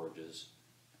production of forages,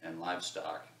 and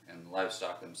livestock. And the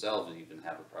livestock themselves even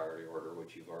have a priority order,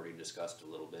 which you've already discussed a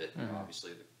little bit. You know,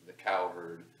 obviously the cow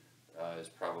herd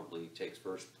probably takes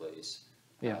first place,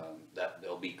 Yeah. That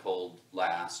they'll be cold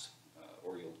last,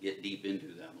 or you'll get deep into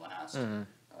them last.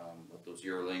 But those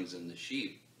yearlings and the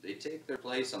sheep, they take their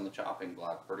place on the chopping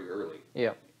block pretty early.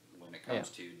 Yeah. When it comes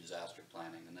to disaster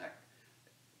planning, and that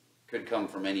could come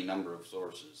from any number of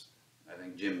sources. I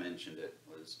think Jim mentioned it,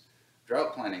 was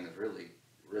drought planning is really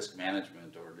risk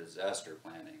management or disaster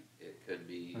planning. It could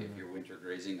be if you're winter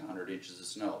grazing 100 inches of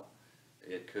snow.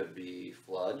 It could be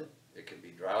flood, it could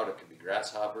be drought, it could be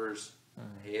grasshoppers,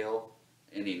 hail.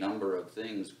 Any number of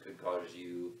things could cause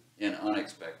you an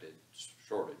unexpected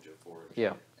shortage of forage.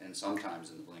 Yeah. And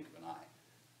sometimes in the blink of an eye.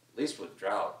 At least with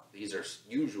drought, these are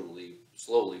usually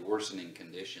slowly worsening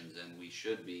conditions, and we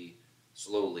should be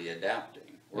slowly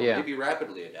adapting, or maybe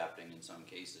rapidly adapting in some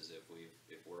cases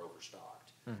if we're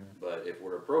overstocked. But if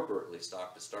we're appropriately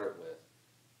stocked to start with,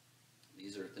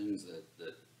 these are things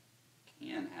that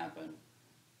can happen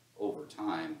over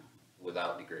time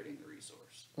without degrading the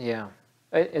resource. Yeah.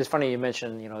 It's funny you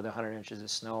mentioned, the 100 inches of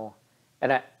snow.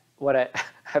 And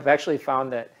I've actually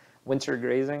found that winter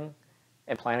grazing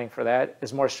and planning for that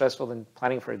is more stressful than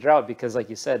planning for a drought, because like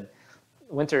you said,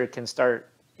 winter can start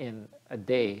in a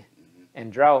day,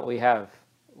 and drought we have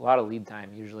a lot of lead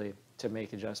time usually to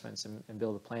make adjustments and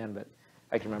build a plan. But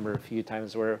I can remember a few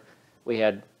times where we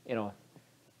had,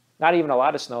 not even a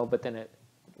lot of snow, but then it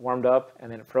warmed up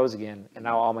and then it froze again. And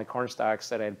now all my corn stalks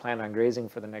that I had planned on grazing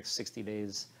for the next 60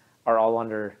 days are all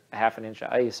under a half an inch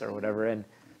of ice or whatever. And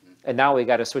now we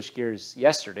got to switch gears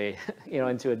yesterday,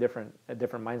 into a different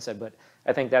mindset. But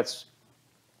I think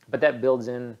that builds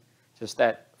in just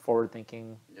that forward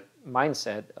thinking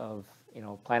mindset of,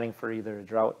 planning for either a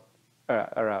drought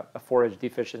or a forage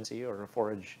deficiency or a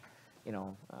forage,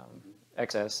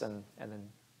 excess, and then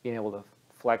being able to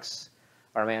flex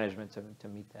our management to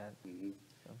meet that.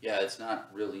 So. Yeah, it's not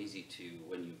real easy to,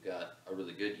 when you've got a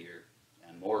really good year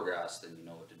and more grass than you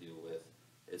know what to do with,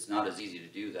 it's not as easy to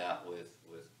do that with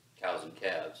cows and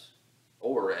calves,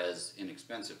 or as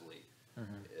inexpensively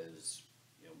as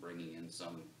bringing in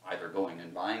some, either going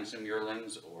and buying some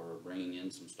yearlings or bringing in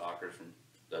some stockers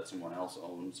that someone else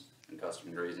owns and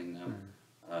custom grazing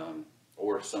them,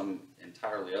 or some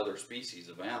entirely other species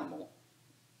of animal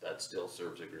that still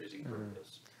serves a grazing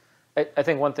purpose. I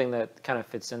think one thing that kind of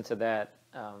fits into that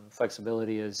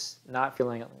flexibility is not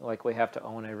feeling like we have to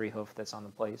own every hoof that's on the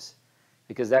place,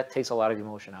 because that takes a lot of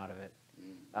emotion out of it.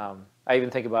 I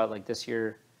even think about like this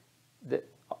year,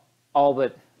 all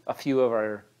but a few of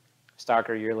our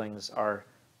stocker yearlings are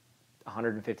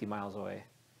 150 miles away.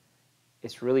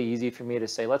 It's really easy for me to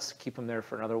say, let's keep them there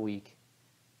for another week,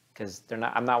 because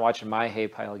I'm not watching my hay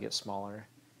pile get smaller,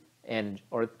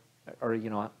 or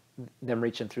them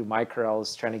reaching through my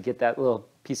corrals trying to get that little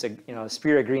piece of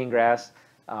spear of green grass.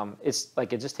 It's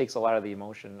like it just takes a lot of the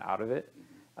emotion out of it.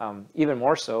 Even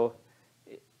more so,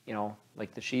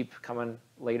 like the sheep coming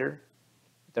later,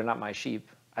 they're not my sheep.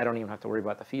 I don't even have to worry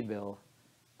about the feed bill.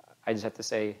 I just have to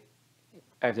say,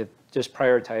 I have to just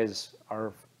prioritize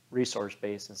our resource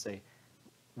base and say,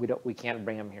 we can't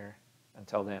bring them here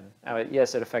until then.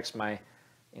 Yes, it affects my,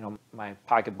 my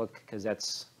pocketbook, because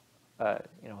that's,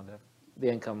 the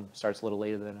income starts a little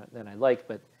later than I'd like,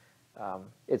 but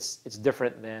it's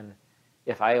different than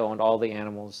if I owned all the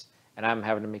animals and I'm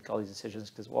having to make all these decisions,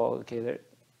 because, well, okay,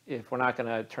 if we're not going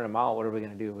to turn them out, what are we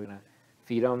going to do? We're going to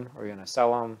feed them? Are we going to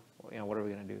sell them? What are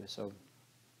we going to do? So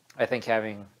I think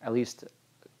having at least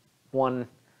one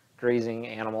grazing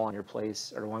animal on your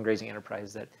place, or one grazing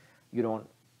enterprise that you don't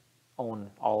own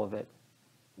all of it,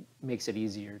 makes it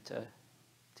easier to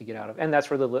get out of. And that's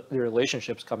where the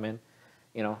relationships come in,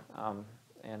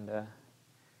 and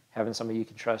having somebody you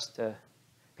can trust to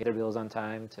pay their bills on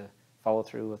time, to follow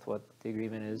through with what the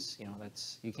agreement is.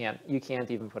 You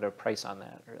can't even put a price on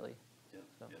that, really. Yeah,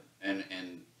 so. Yeah.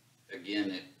 And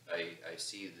again, I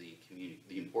see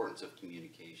the importance of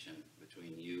communication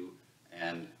between you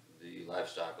and the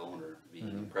livestock owner being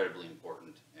incredibly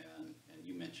important, and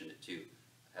you mentioned it too.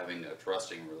 Having a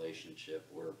trusting relationship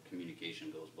where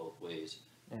communication goes both ways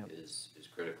is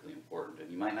critically important. And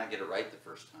you might not get it right the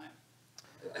first time.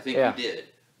 I think you did,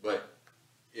 but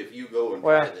if you go and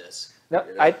try this. No,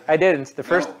 I didn't. The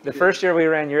first year we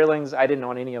ran yearlings, I didn't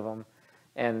own any of them,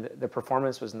 and the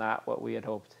performance was not what we had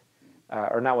hoped,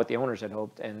 or not what the owners had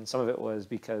hoped. And some of it was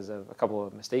because of a couple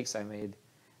of mistakes I made,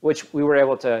 which we were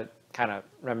able to kind of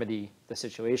remedy the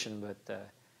situation. But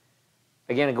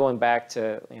again, going back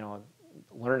to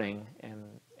learning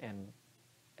and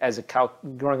as a cow,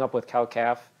 growing up with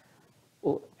cow-calf,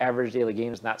 average daily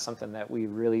gain is not something that we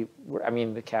really were. I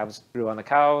mean, the calves grew on the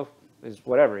cow, is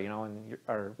whatever, and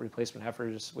our replacement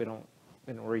heifers, we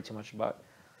didn't worry too much about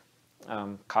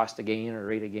cost of gain or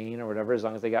rate of gain or whatever. As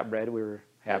long as they got bred, we were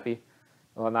happy.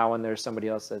 Well, now when there's somebody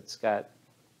else that's got,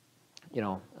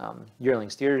 yearling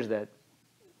steers that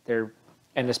they're,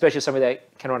 and especially somebody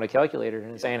that can run a calculator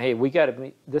and saying, hey,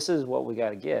 this is what we got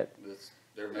to get.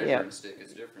 Their measuring stick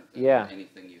is different than Yeah.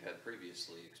 anything you had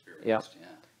previously experienced. Yeah.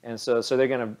 Yeah. And so they're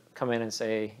going to come in and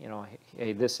say,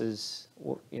 hey, this is,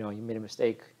 you made a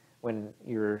mistake when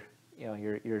your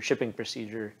shipping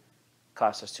procedure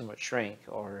cost us too much shrink,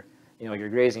 or, your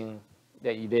grazing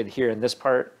that you did here in this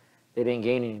part, they didn't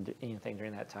gain anything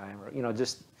during that time, or,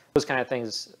 just those kind of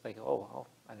things like, oh,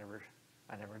 I never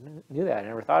knew that. I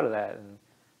never thought of that. And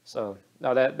so,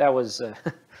 no, that was,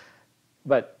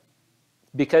 but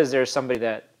because there's somebody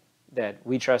that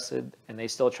we trusted and they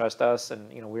still trust us, and,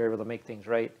 we were able to make things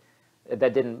right, we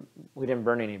didn't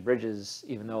burn any bridges,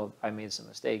 even though I made some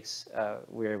mistakes.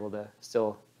 We were able to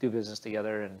still do business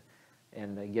together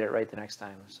and get it right the next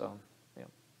time. So, yeah.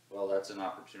 Well, that's an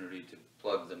opportunity to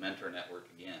plug the mentor network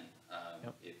again.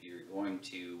 Yep. If you're going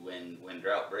to, when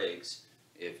drought breaks,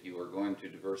 if you are going to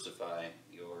diversify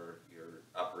your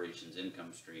operations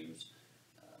income streams,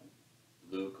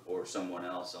 Luke or someone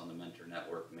else on the mentor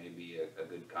network may be a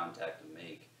good contact to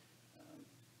make,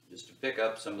 just to pick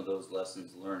up some of those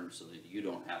lessons learned so that you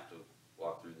don't have to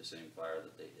walk through the same fire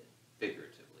that they did,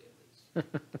 figuratively at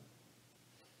least.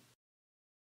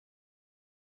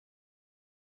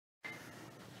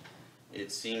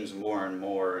 It seems more and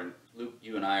more, and Luke,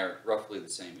 you and I are roughly the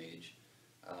same age,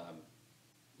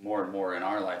 more and more in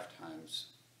our lifetimes,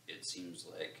 it seems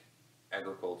like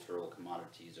agricultural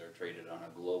commodities are traded on a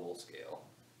global scale.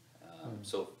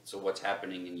 So what's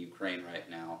happening in Ukraine right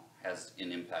now has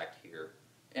an impact here.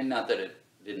 And not that it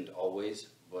didn't always,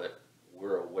 but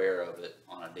we're aware of it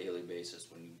on a daily basis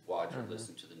when you watch or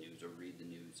listen to the news or read the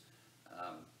news.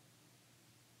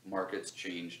 Markets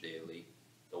change daily.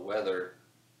 The weather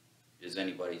is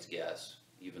anybody's guess,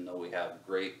 even though we have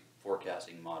great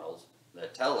forecasting models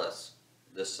that tell us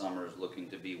this summer is looking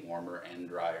to be warmer and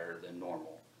drier than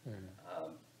normal.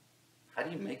 How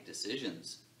do you make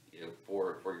decisions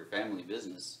for your family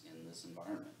business in this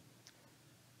environment?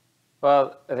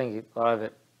 Well, I think a lot of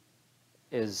it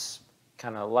is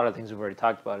kind of a lot of things we've already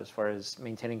talked about, as far as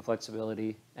maintaining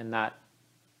flexibility and not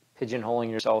pigeonholing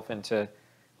yourself into,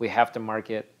 we have to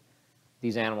market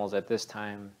these animals at this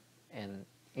time and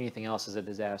anything else is a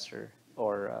disaster.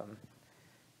 Or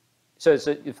so it's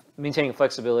maintaining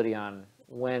flexibility on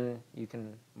when you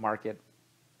can market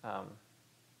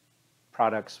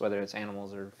products, whether it's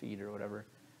animals or feed or whatever.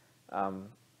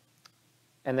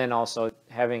 And then also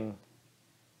having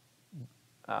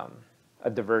a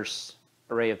diverse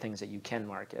array of things that you can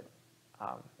market.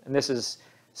 And this is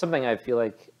something I feel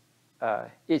like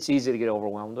it's easy to get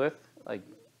overwhelmed with. Like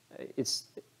it's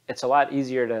a lot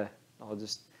easier to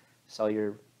just sell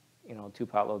your 2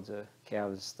 potloads of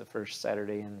calves the first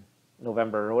Saturday in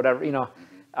November or whatever,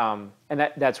 and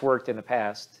that's worked in the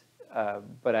past.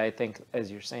 But I think,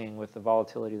 as you're saying, with the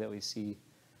volatility that we see,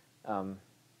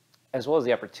 as well as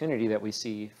the opportunity that we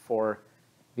see for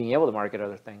being able to market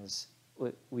other things,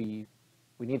 we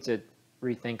need to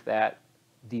rethink that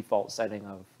default setting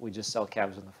of we just sell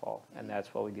calves in the fall, and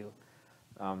that's what we do.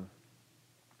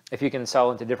 If you can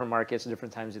sell into different markets at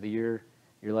different times of the year,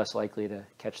 you're less likely to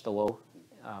catch the low.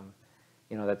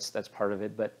 That's part of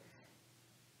it. But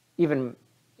even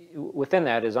within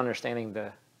that is understanding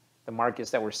the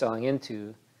markets that we're selling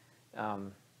into.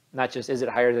 Not just is it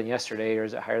higher than yesterday or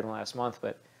is it higher than last month,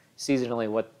 but seasonally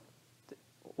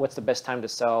what's the best time to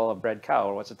sell a bred cow,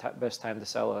 or what's the best time to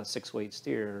sell a 6-weight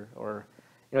steer, or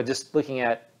just looking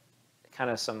at kind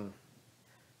of some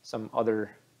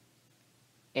other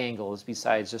angles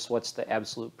besides just what's the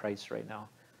absolute price right now.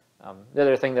 The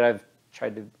other thing that I've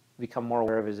tried to become more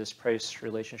aware of is this price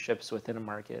relationships within a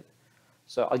market.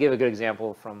 So I'll give a good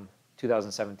example from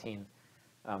 2017.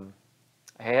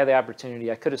 I had the opportunity,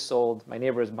 I could have sold, my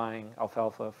neighbor was buying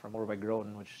alfalfa from over by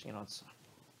Groton, which, it's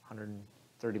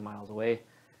 130 miles away.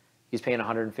 He's paying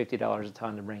 $150 a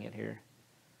ton to bring it here.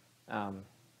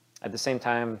 At the same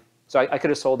time, so I could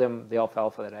have sold him the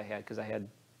alfalfa that I had, because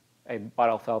I bought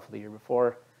alfalfa the year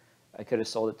before. I could have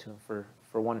sold it to him for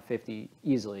 $150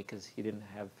 easily, because he didn't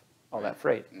have all that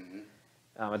freight.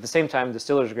 At the same time,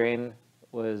 distiller's grain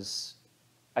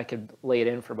I could lay it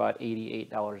in for about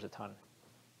 $88 a ton.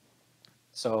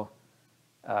 So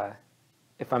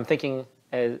if I'm thinking,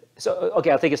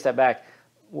 okay, I'll take a step back.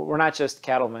 We're not just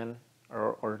cattlemen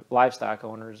or livestock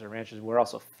owners or ranchers. We're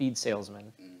also feed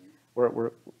salesmen.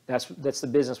 That's the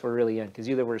business we're really in, because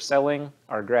either we're selling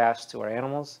our grass to our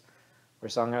animals, we're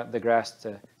selling the grass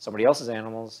to somebody else's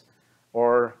animals,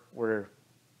 or we're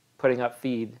putting up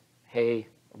feed, hay,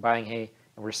 or buying hay,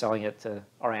 and we're selling it to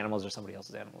our animals or somebody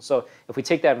else's animals. So if we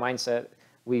take that mindset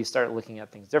we start looking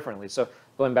at things differently. So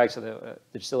going back to the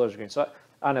distiller's grain, so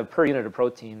on a per unit of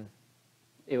protein,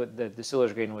 the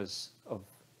distiller's grain was of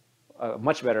a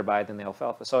much better buy than the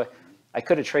alfalfa. So I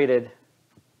could have traded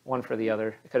one for the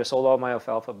other. I could have sold all my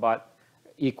alfalfa, bought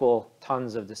equal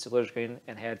tons of distiller's grain,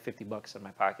 and had $50 in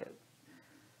my pocket.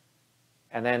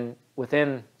 And then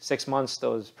within 6 months,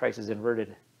 those prices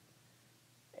inverted.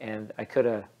 And I could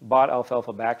have bought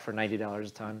alfalfa back for $90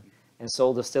 a ton and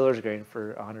sold distiller's grain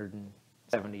for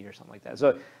 170 or something like that.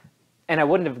 So, and I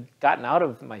wouldn't have gotten out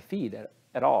of my feed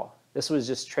at all. This was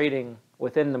just trading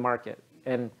within the market.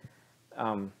 And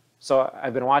so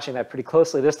I've been watching that pretty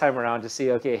closely this time around to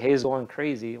see, okay, hay's going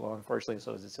crazy. Well, unfortunately,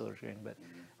 so is distiller's grain. But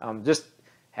just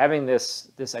having this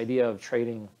idea of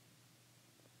trading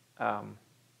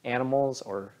animals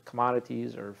or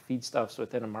commodities or feedstuffs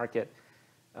within a market,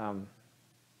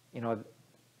 you know,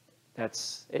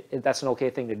 that's an okay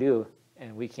thing to do,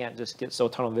 and we can't just get so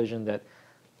tunnel vision that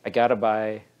I gotta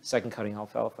buy second cutting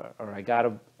alfalfa, or I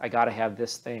gotta have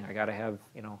this thing, I gotta have,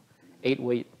 you know,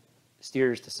 8-weight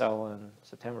steers to sell in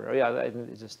September. Oh yeah,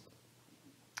 it's just,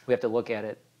 we have to look at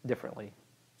it differently.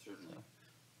 Certainly.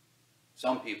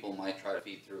 Some people might try to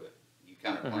feed through it. You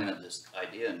kind of planted this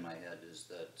idea in my head, is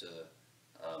that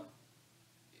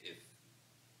if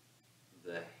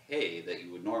the hay that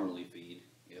you would normally feed,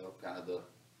 you know, kind of the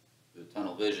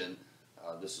tunnel vision,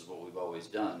 this is what we've always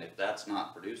done. If that's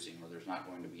not producing, or there's not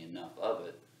going to be enough of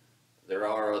it, there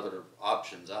are other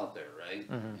options out there, right?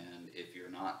 And if you're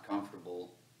not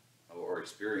comfortable or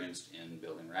experienced in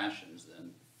building rations,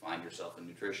 then find yourself a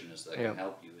nutritionist that can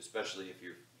help you, especially if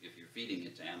you're feeding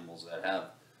it to animals that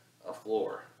have a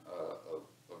floor of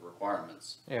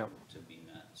requirements to be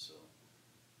met. So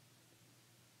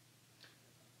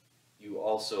you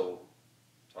also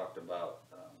talked about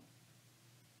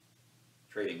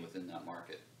trading within that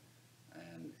market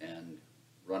and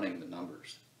running the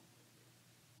numbers.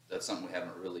 That's something we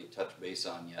haven't really touched base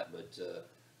on yet, but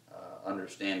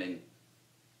understanding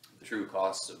the true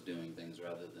costs of doing things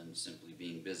rather than simply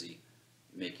being busy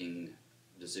making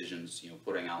decisions, you know,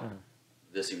 putting out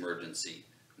this emergency,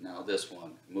 now this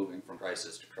one, moving from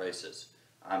crisis to crisis.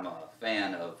 I'm a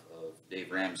fan of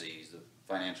Dave Ramsey. He's the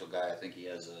financial guy. I think he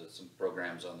has some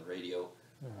programs on the radio.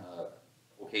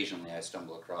 Occasionally I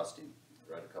stumble across him.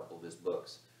 I read a couple of his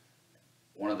books.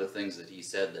 One of the things that he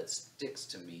said that sticks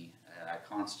to me and I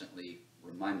constantly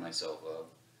remind myself of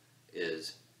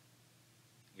is,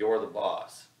 you're the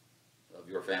boss of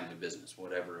your family business,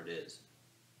 whatever it is.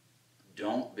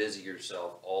 Don't busy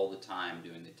yourself all the time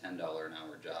doing the $10 an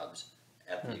hour jobs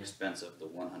at the expense of the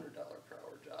 $100 per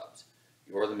hour jobs.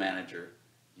 You're the manager.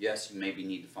 Yes, you maybe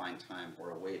need to find time or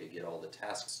a way to get all the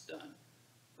tasks done,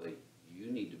 but you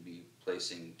need to be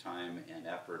placing time and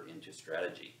effort into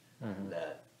strategy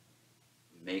that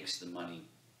makes the money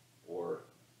or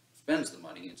spends the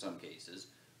money in some cases,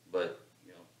 but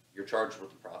you know, you're charged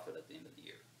with the profit at the end of the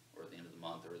year, or at the end of the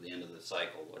month, or at the end of the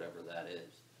cycle, whatever that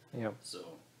is.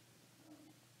 So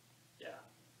yeah,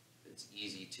 it's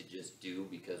easy to just do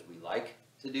because we like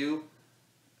to do,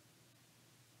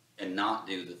 and not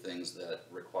do the things that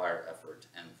require effort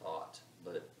and thought.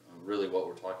 But really what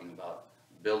we're talking about,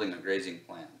 building a grazing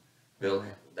plan,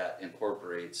 that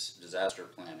incorporates disaster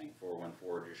planning for when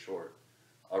forage is short,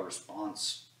 a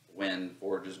response when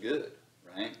forage is good,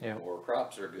 right? Or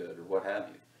crops are good, or what have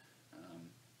you.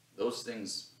 Those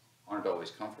things aren't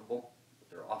always comfortable, but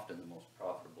they're often the most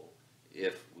profitable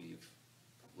if we've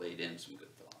laid in some good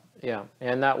thought. Yeah,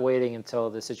 and not waiting until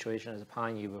the situation is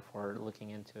upon you before looking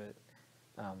into it.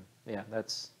 Yeah,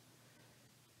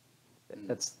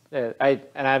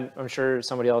 I'm sure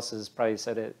somebody else has probably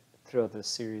said it throughout this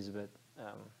series, but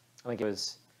I think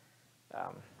it's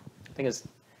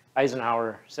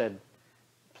Eisenhower said,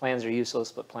 plans are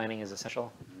useless, but planning is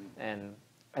essential. And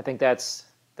I think that's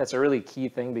a really key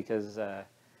thing, because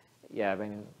yeah, I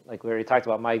mean, like we already talked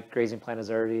about, my grazing plan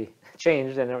has already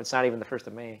changed, and it's not even the 1st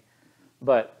of May.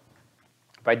 But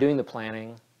by doing the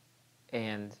planning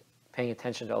and paying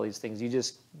attention to all these things, you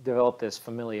just develop this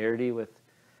familiarity with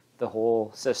the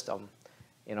whole system,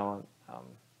 you know,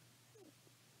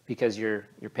 because you're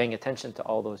paying attention to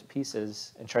all those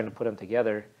pieces and trying to put them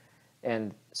together.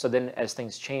 And so then as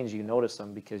things change, you notice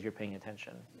them because you're paying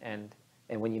attention. And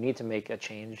when you need to make a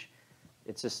change,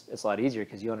 it's a lot easier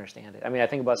because you understand it. I mean, I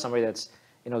think about somebody that's,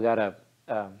 you know, got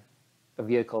a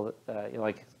vehicle, you know,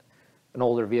 like an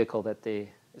older vehicle that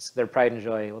it's their pride and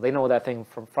joy. Well, they know that thing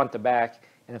from front to back,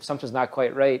 and if something's not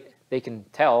quite right, they can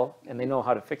tell and they know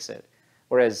how to fix it.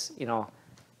 Whereas, you know,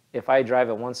 if I drive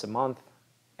it once a month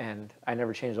and I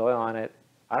never change the oil on it,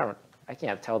 I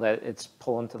can't tell that it's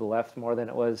pulling to the left more than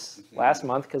it was last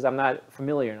month because I'm not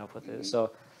familiar enough with it.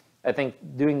 So I think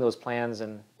doing those plans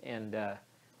and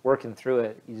working through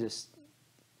it, you just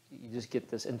get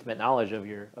this intimate knowledge of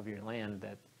your land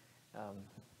that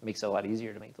makes it a lot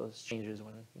easier to make those changes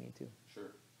when you need to.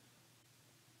 Sure.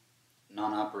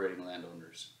 Non-operating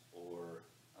landowners or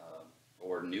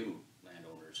new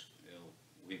landowners, you know,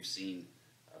 we've seen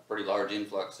a pretty large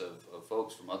influx of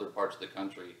folks from other parts of the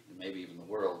country and maybe even the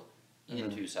world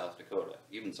into South Dakota,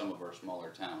 even some of our smaller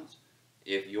towns.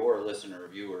 If you're a listener or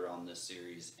viewer on this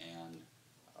series and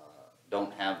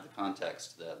don't have the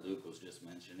context that Luke was just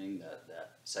mentioning,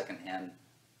 that secondhand,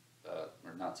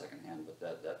 or not secondhand,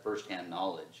 but that firsthand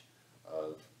knowledge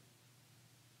of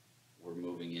we're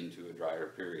moving into a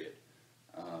drier period.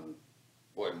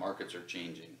 Boy, markets are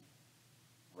changing,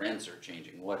 rents are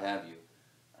changing, what have you.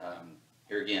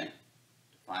 Here again,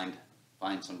 find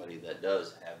somebody that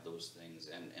does have those things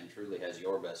and truly has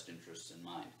your best interests in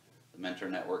mind. The mentor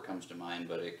network comes to mind,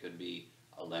 but it could be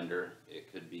a lender, it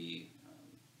could be,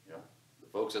 you know, the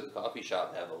folks at the coffee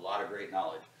shop have a lot of great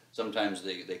knowledge. Sometimes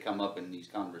they come up in these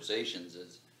conversations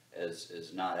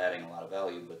as not adding a lot of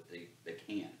value, but they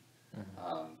can.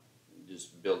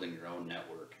 Just building your own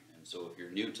network. And so if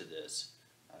you're new to this,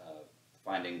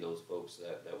 finding those folks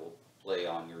that will play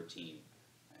on your team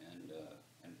and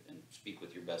speak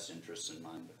with your best interests in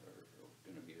mind are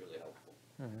going to be really helpful.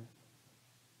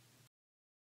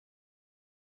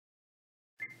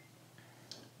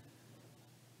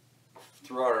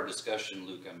 Throughout our discussion,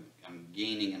 Luke, I'm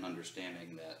gaining an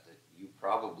understanding that you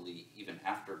probably, even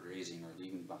after grazing, are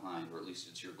leaving behind, or at least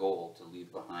it's your goal to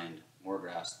leave behind more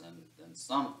grass than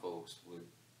some folks would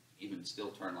even still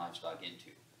turn livestock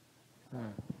into.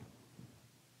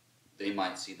 They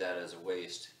might see that as a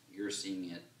waste. You're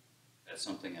seeing it as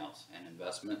something else, an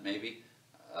investment maybe.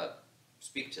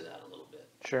 Speak to that a little bit.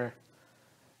 Sure.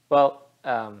 Well,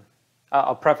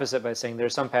 I'll preface it by saying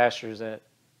there's some pastures that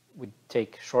would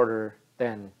take shorter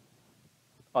than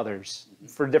others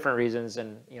for different reasons,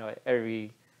 and you know,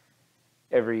 every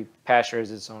pasture has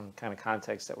its own kind of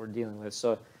context that we're dealing with.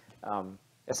 So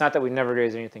it's not that we never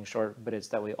graze anything short, but it's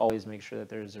that we always make sure that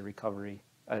there's a recovery,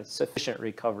 a sufficient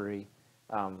recovery,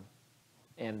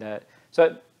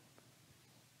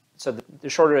 so the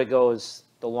shorter it goes,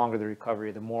 the longer the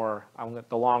recovery, the longer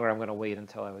I'm going to wait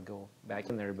until I would go back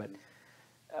in there. But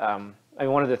I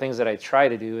mean, one of the things that I try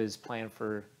to do is plan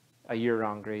for a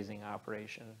year-round grazing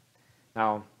operation.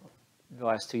 Now, the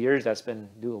last 2 years, that's been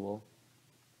doable.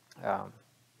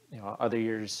 You know, other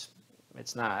years,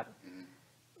 it's not.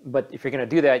 But if you're going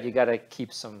to do that, you got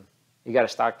to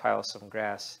stockpile some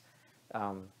grass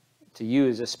to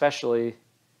use, especially.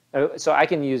 So I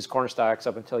can use corn stalks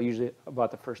up until usually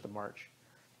about the 1st of March.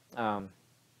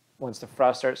 Once the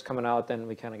frost starts coming out, then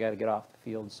we kind of got to get off the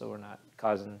field so we're not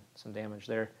causing some damage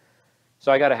there.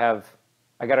 So I got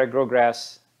to grow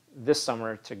grass this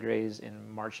summer to graze in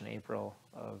March and April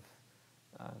of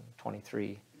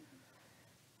 23.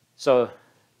 So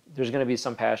there's going to be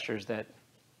some pastures that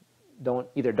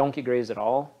either don't get grazed at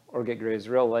all or get grazed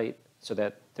real light, so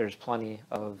that there's plenty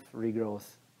of regrowth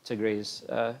to graze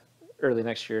early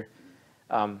next year.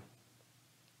 And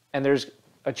there's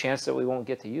a chance that we won't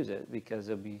get to use it because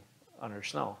it'll be under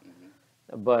snow.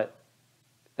 But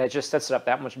that just sets it up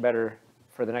that much better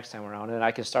for the next time around. And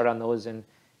I can start on those, and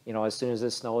you know, as soon as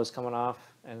this snow is coming off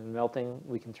and melting,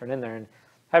 we can turn in there. And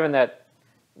having that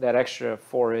extra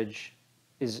forage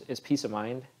is peace of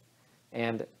mind.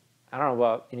 And I don't know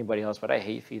about anybody else, but I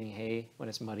hate feeding hay when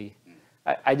it's muddy.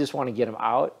 I just want to get them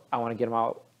out. I want to get them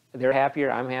out. They're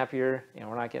happier. I'm happier. You know,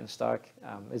 we're not getting stuck.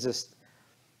 It's just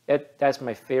that's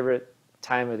my favorite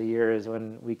time of the year, is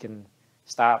when we can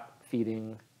stop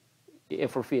feeding.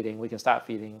 If we're feeding, we can stop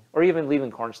feeding, or even leaving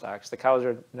corn stalks. The cows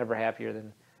are never happier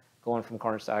than going from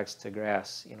corn stalks to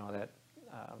grass. You know, that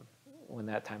when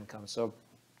that time comes. So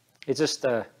it's just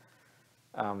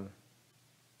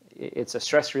it's a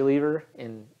stress reliever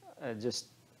in just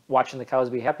watching the cows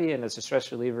be happy, and it's a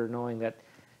stress reliever knowing that,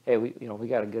 hey, we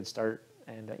got a good start.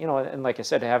 And you know, and like I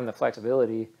said, having the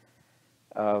flexibility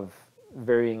of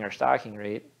varying our stocking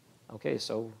rate. Okay,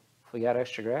 so if we got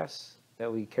extra grass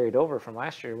that we carried over from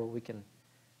last year, well, we can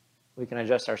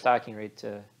adjust our stocking rate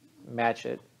to match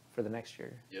it for the next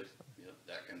year. Yep.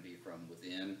 That can be from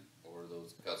within, or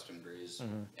those custom grazed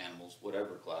animals,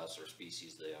 whatever class or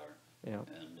species they are. Yeah.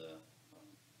 And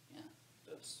yeah,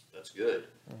 that's good.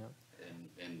 Yeah.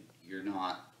 And you're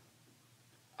not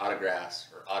out of grass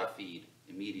or out of feed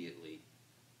immediately,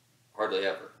 hardly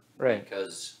ever, right?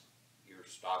 Because you're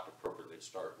stocked appropriately to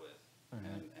start with,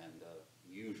 and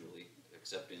usually,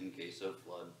 except in case of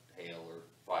flood, hail, or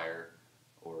fire,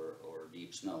 or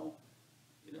deep snow,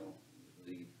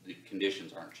 the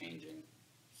conditions aren't changing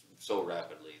so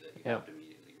rapidly that you have to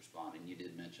immediately respond, and you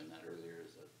did mention that earlier,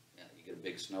 is that, yeah, you get a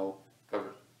big snow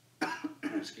cover,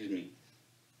 excuse me,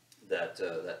 that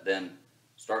then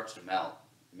starts to melt,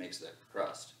 makes that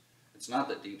crust. It's not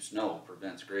that deep snow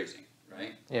prevents grazing,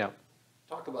 right? Yeah.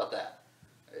 Talk about that.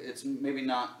 It's maybe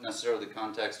not necessarily the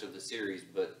context of the series,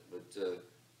 but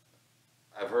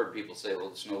I've heard people say, well,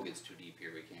 the snow gets too deep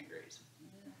here, we can't graze.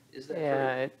 Is that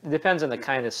Yeah, true? it depends on the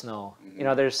kind of snow. You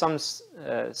know, there's some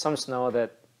snow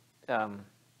that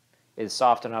is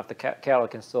soft enough the cattle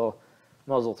can still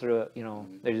muzzle through it. You know,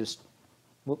 they just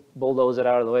bulldoze it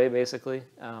out of the way, basically.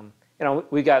 You know,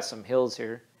 we got some hills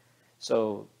here,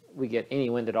 so we get any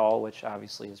wind at all, which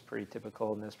obviously is pretty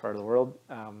typical in this part of the world.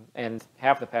 And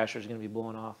half the pasture is going to be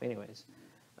blowing off anyways.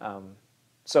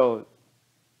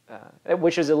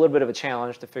 Which is a little bit of a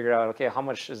challenge to figure out, okay, how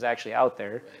much is actually out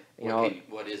there? Right.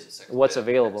 What is what's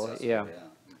available? Yeah.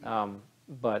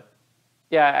 But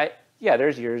yeah,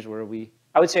 there's years where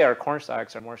I would say our corn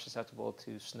stalks are more susceptible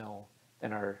to snow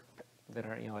than our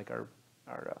you know, like our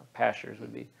pastures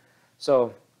would be.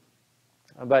 So,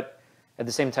 but at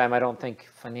the same time, I don't think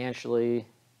financially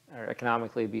or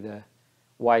economically it'd be the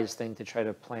wise thing to try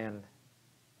to plan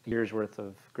a year's worth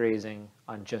of grazing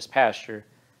on just pasture.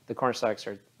 The corn stalks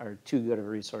are too good of a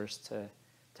resource to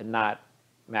not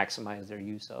maximize their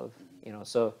use of, you know.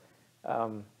 So,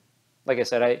 like I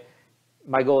said,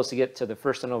 my goal is to get to the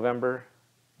 1st of November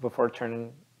before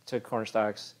turning to corn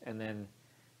stalks, and then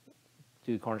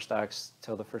do corn stalks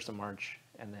till the 1st of March,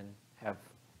 and then have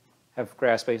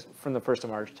grass space from the 1st of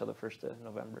March till the 1st of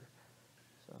November.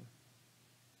 So.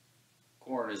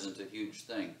 Corn isn't a huge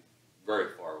thing, very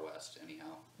far west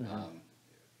anyhow,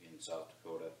 in South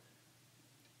Dakota.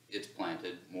 It's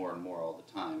planted more and more all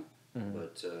the time,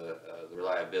 but the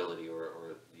reliability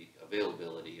or the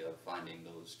availability of finding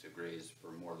those to graze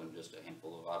for more than just a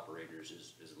handful of operators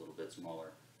is a little bit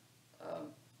smaller.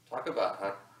 Talk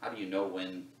about how do you know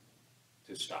when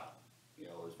to stop, you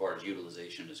know, as far as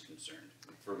utilization is concerned,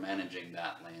 for managing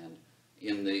that land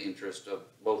in the interest of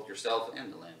both yourself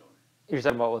and the landowner. You're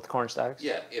talking about with corn stalks?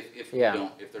 Yeah, if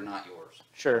they're not yours.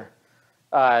 Sure.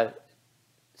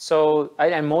 So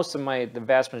and most of the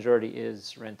vast majority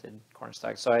is rented corn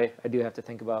stalks. So I do have to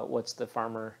think about what's the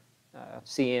farmer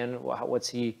seeing, what's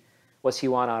he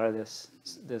want out of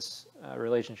this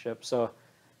relationship. So,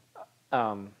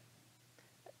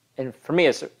 and for me,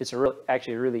 it's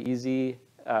actually a really easy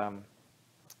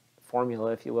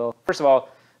formula, if you will. First of all,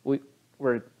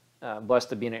 we're blessed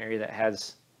to be in an area that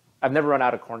I've never run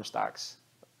out of corn stalks.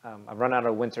 I've run out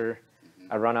of winter.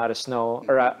 I run out of snow,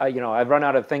 or you know, I've run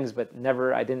out of things, but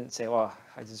never. I didn't say, well,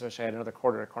 I just wish I had another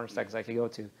quarter of corn stalks I could go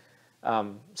to.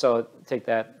 So take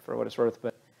that for what it's worth.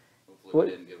 But hopefully,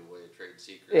 we didn't give away a trade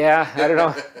secret. Yeah, I don't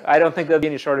know. I don't think there'll be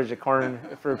any shortage of corn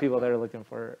for people that are looking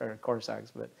for corn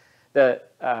stalks.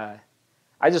 But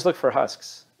I just look for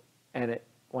husks, and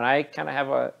when I kind of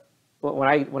have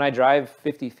when I drive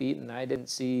 50 feet and I didn't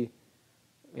see,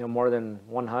 you know, more than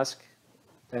one husk,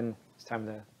 then it's time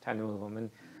to move them. And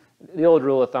the old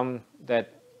rule of thumb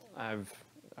that I've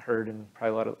heard, and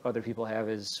probably a lot of other people have,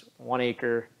 is 1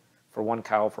 acre for one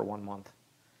cow for 1 month.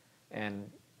 And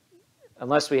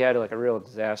unless we had like a real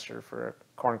disaster for a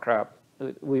corn crop,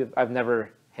 I've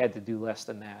never had to do less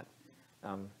than that.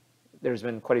 There's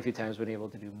been quite a few times we've been able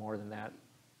to do more than that.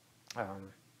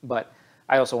 But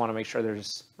I also want to make sure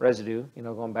there's residue, you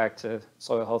know, going back to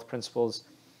soil health principles.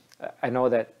 I know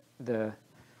that the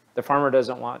farmer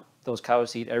doesn't want those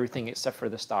cows to eat everything except for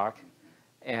the stalk,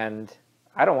 and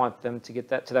I don't want them to get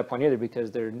to that point either,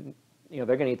 because they're going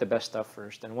to eat the best stuff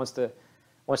first. And once the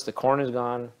corn is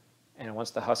gone and once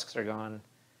the husks are gone,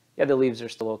 yeah, the leaves are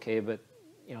still okay, but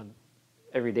you know,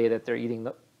 every day that they're eating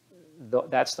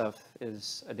that stuff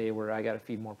is a day where I got to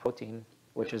feed more protein,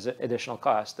 which is additional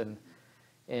cost. And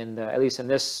at least in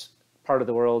this part of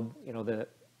the world, you know, the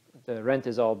rent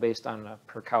is all based on a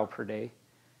per cow per day.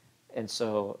 And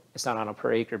so it's not on a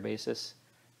per acre basis.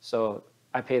 So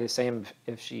I pay the same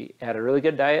if she had a really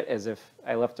good diet as if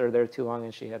I left her there too long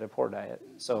and she had a poor diet.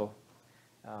 So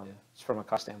it's from a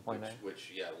cost standpoint.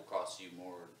 Which will cost you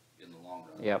more in the long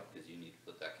run. Yep. Because you need to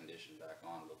put that condition back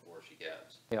on before she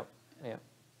calves. Yep.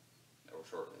 Or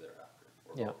shortly thereafter.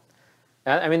 Yeah.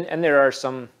 I mean, and there are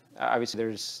some, obviously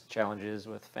there's challenges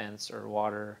with fence or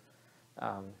water.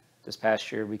 This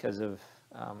past year, because of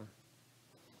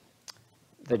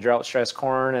the drought stressed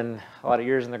corn and a lot of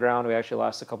ears in the ground, we actually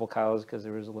lost a couple cows because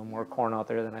there was a little more corn out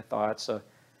there than I thought. So,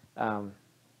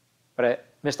 but I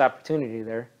missed opportunity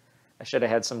there. I should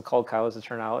have had some cull cows to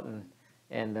turn out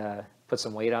and put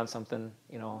some weight on something,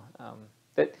 you know.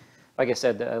 That, like I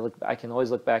said, I can always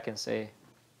look back and say,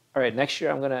 all right, next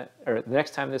year or the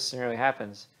next time this scenario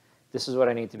happens, this is what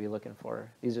I need to be looking for.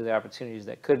 These are the opportunities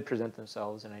that could present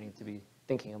themselves, and I need to be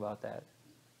thinking about that.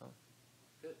 So.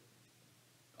 Good.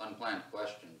 Unplanned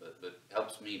question, but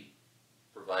helps me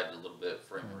provide a little bit of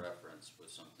frame of reference with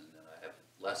something that I have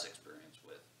less experience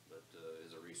with, but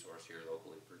is a resource here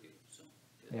locally for you. So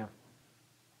good. Yeah.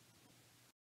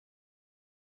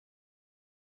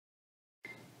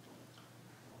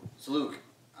 So Luke,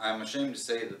 I'm ashamed to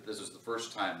say that this is the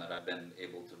first time that I've been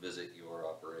able to visit your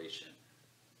operation.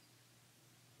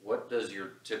 What does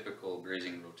your typical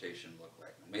grazing rotation look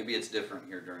like? Maybe it's different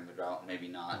here during the drought, maybe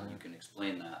not, and you can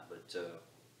explain that, but you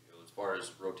know, as far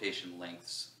as rotation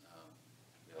lengths,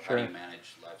 you know, Sure. how do you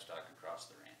manage livestock across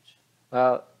the ranch?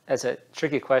 Well, that's a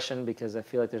tricky question because I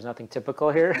feel like there's nothing typical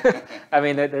here. I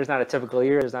mean, there's not a typical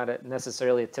year. There's not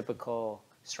necessarily a typical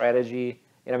strategy.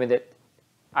 You know, I mean, that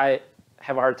I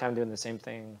have a hard time doing the same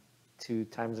thing 2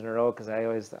 times in a row because I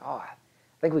always think, oh, I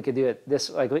think we could do it this,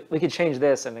 like we could change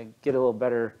this and get a little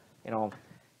better, you know,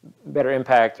 better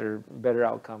impact or better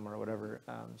outcome or whatever.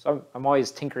 So I'm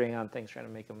always tinkering on things, trying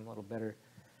to make them a little better.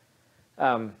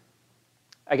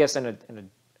 I guess in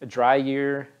a dry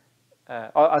year,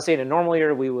 I'll say in a normal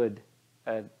year, we would,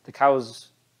 the cows,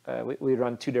 we'd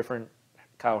run 2 different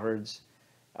cow herds,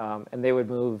 and they would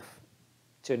move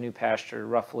to a new pasture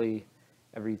roughly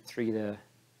every 3 to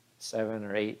 7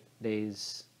 or 8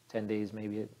 days, 10 days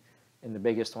maybe in the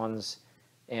biggest ones.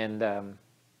 And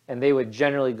they would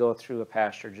generally go through a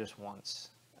pasture just once.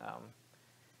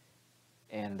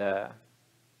 And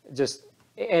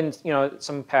you know,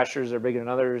 some pastures are bigger than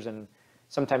others, and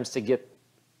sometimes to get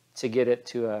it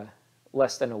to a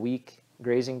less than a week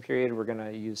grazing period, we're going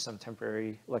to use some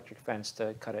temporary electric fence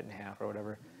to cut it in half or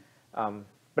whatever.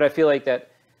 But I feel like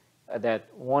that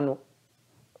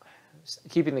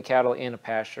keeping the cattle in a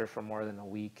pasture for more than a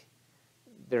week,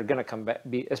 they're going to come back,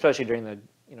 especially during the,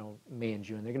 you know, May and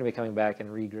June, they're going to be coming back and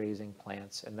regrazing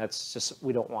plants, and that's just,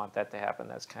 we don't want that to happen.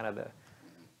 That's kind of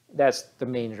that's the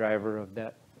main driver of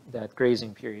that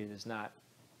grazing period, is not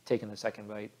taking the second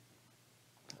bite.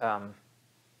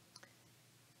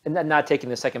 And then not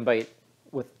taking the second bite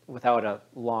without a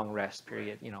long rest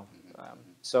period, you know.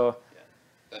 So Yeah.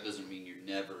 That doesn't mean you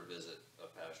never visit a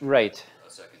pasture right. a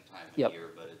second time a Yep. year,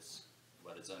 but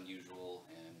it's unusual,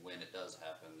 and when it does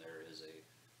happen, there is a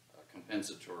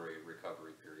compensatory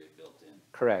recovery period built in.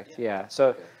 Correct. Yeah. Yeah. So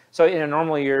Okay. so in a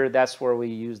normal year, that's where we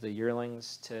use the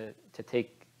yearlings to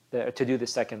do the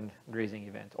second grazing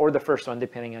event, or the first one,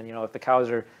 depending on, you know, if the cows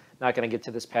are not going to get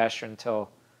to this pasture until,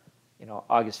 you know,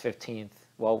 August 15th.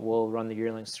 Well, we'll run the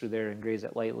yearlings through there and graze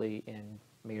it lightly in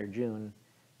May or June,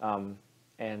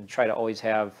 and try to always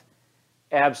have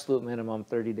absolute minimum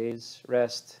 30 days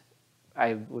rest.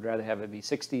 I would rather have it be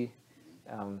 60.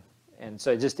 And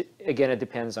so it just, again, it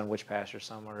depends on which pasture.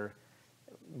 Some are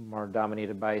more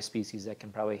dominated by species that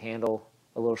can probably handle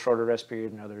a little shorter rest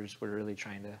period, and others we're really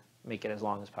trying to make it as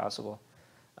long as possible.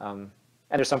 And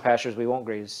there's some pastures we won't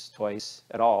graze twice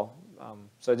at all.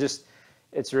 So just,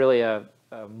 it's really a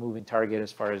moving target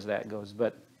as far as that goes.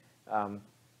 But now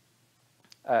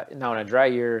in a dry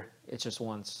year, it's just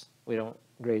once. We don't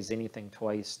graze anything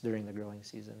twice during the growing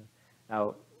season.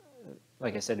 Now,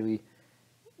 like I said,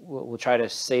 we'll try to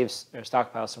save or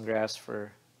stockpile some grass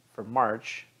for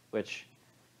March, which,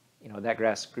 you know, that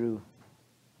grass grew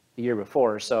the year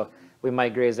before, so we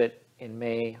might graze it in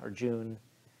May or June,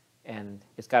 and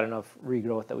it's got enough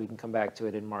regrowth that we can come back to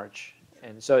it in March.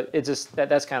 And so it's just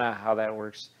that's kind of how that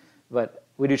works. But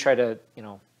we do try to, you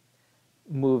know,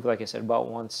 move, like I said, about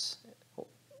once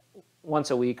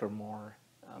a week or more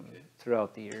Okay.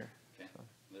 throughout the year. Okay,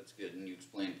 that's good, and you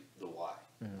explained the why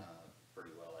pretty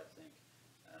well, I think.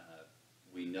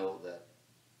 We know that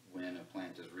when a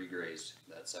plant is regrazed,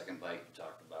 that second bite you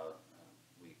talked about,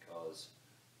 we cause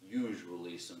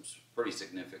usually some pretty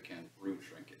significant root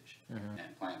shrinkage,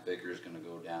 and plant vigor is going to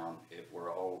go down. If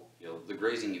we're all, you know, the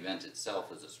grazing event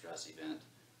itself is a stress event.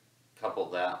 Couple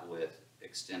that with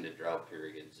extended drought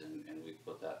periods, and we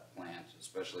put that plant,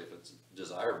 especially if it's a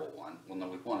desirable one, well,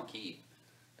 then we want to keep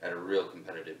at a real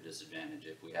competitive disadvantage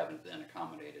if we haven't then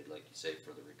accommodated, like you say,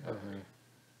 for the recovery.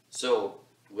 So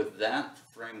with that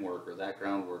framework or that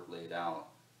groundwork laid out,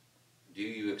 do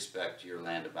you expect your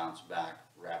land to bounce back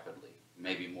rapidly,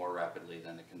 maybe more rapidly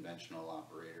than a conventional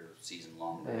operator,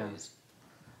 season-long days?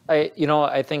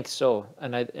 I think so,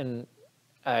 and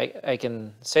I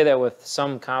can say that with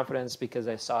some confidence because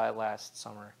I saw it last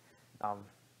summer.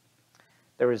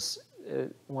 There was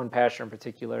one pasture in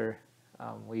particular.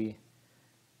 We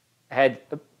had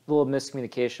a little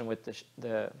miscommunication with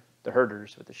the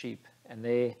herders, with the sheep, and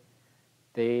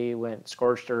they went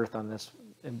scorched earth on this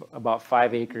about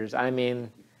 5 acres. I mean,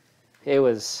 it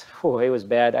was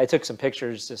bad. I took some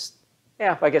pictures just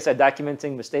yeah, like I said,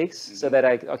 documenting mistakes so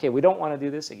that okay, we don't want to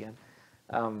do this again.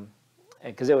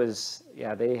 Because it was,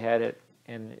 yeah, they had it,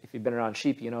 and if you've been around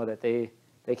sheep, you know that they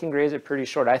can graze it pretty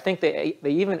short. I think they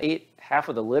even ate half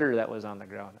of the litter that was on the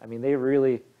ground. I mean, they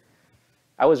really,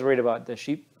 I was worried about the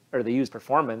sheep or the ewe's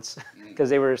performance because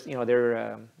they were, you know,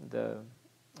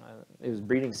 it was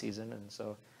breeding season, and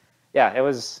so, yeah, I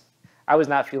was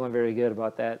not feeling very good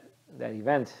about that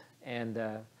event, and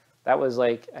that was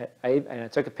like, I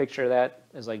took a picture of that.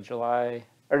 It was like July,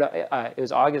 or no, it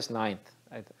was August 9th,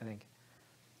 I think.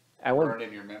 I went. Burned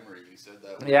in your memory. You said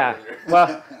that. Yeah. Earlier.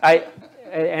 Well,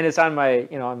 and it's on my,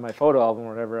 you know, on my photo album or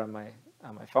whatever on my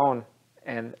phone,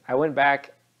 and I went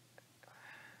back.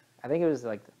 I think it was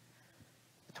like the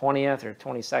 20th or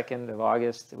 22nd of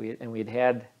August. We'd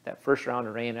had that first round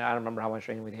of rain. I don't remember how much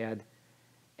rain we'd had,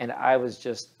 and I was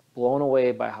just blown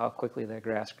away by how quickly that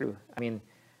grass grew. I mean,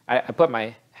 I put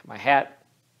my hat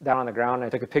down on the ground. I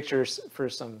took a picture for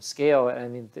some scale. And I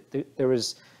mean, there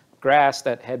was grass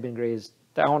that had been grazed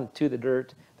down to the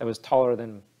dirt that was taller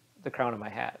than the crown of my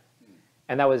hat.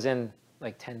 And that was in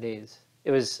like 10 days.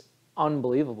 It was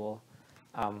unbelievable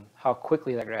how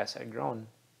quickly that grass had grown.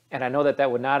 And I know that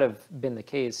would not have been the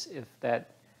case if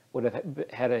that would have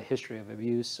had a history of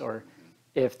abuse or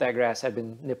if that grass had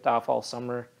been nipped off all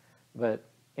summer. But,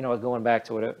 you know, going back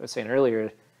to what I was saying earlier,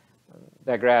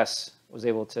 that grass was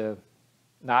able to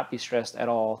not be stressed at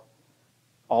all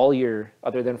year,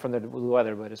 other than from the blue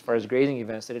weather. But as far as grazing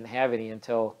events, they didn't have any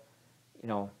until, you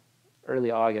know,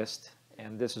 early August.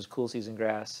 And this was cool season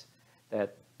grass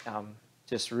that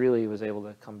just really was able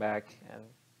to come back.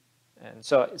 And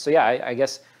so yeah, I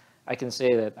guess I can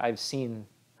say that I've seen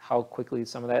how quickly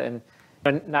some of that, and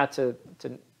not to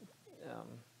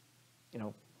you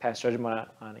know, pass judgment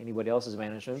on anybody else's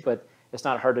management, but it's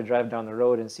not hard to drive down the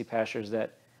road and see pastures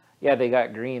that, yeah, they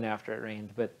got green after it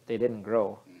rained, but they didn't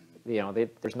grow. You know,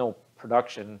 there's no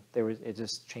production. It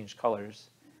just changed colors,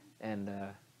 and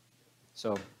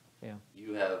so yeah.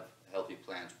 You have healthy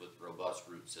plants with robust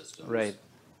root systems. Right.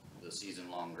 The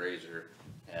season-long grazer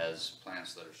has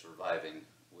plants that are surviving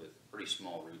with pretty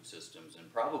small root systems,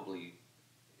 and probably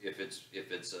if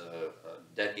it's a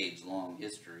decades-long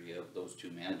history of those two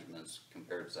managements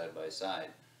compared side by side,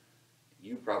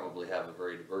 you probably have a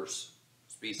very diverse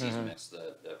species mix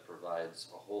that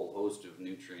provides a whole host of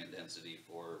nutrient density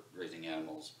for grazing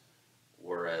animals,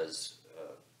 whereas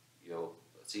you know,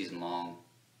 season long,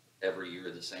 every year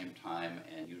at the same time,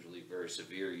 and usually very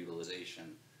severe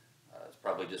utilization. It's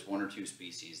probably just one or two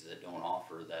species that don't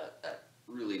offer that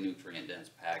really nutrient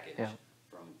dense package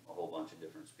from a whole bunch of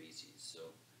different species. So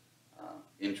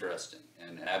interesting,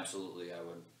 and absolutely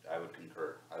I would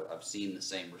concur. I've seen the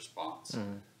same response.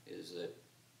 Is that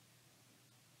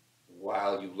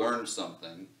while you learn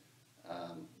something,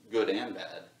 good and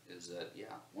bad, is that,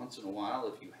 yeah, once in a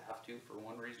while, if you have to, for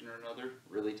one reason or another,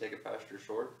 really take a pasture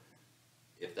short,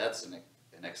 if that's an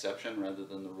exception rather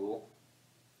than the rule,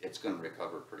 it's going to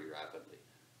recover pretty rapidly.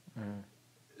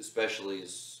 Especially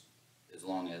as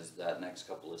long as that next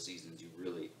couple of seasons you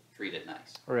really treat it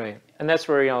nice. Right. And that's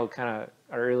where, you know, kind of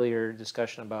our earlier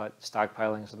discussion about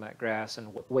stockpiling some of that grass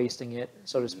and wasting it,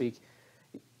 so to speak,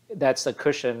 that's the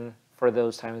cushion for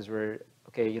those times where,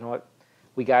 okay, you know what,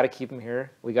 we got to keep them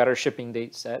here. We got our shipping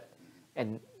date set,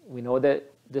 and we know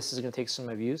that this is going to take some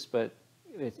abuse, but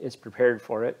it's prepared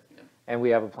for it, and we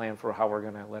have a plan for how we're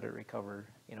going to let it recover.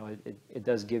 You know, it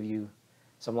does give you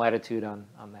some latitude on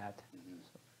that.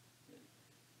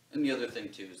 And the other thing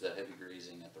too is that heavy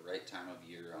grazing at the right time of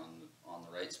year on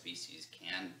the right species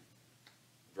can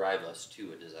drive us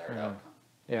to a desired outcome.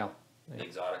 Yeah. The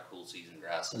exotic cool season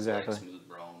grasses Exactly. like smooth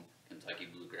brome, Kentucky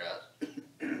bluegrass,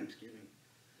 excuse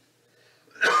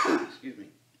me,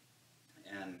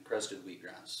 and crested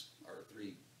wheatgrass are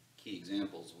three key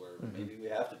examples where maybe we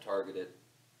have to target it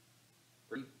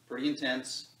pretty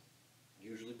intense,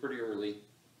 usually pretty early,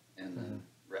 and then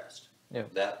rest.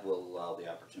 Yep. That will allow the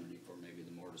opportunity for maybe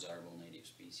the more desirable native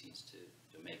species to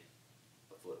make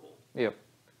a foothold. Yep.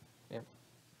 Yep.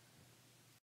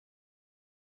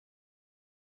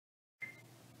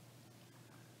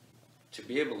 To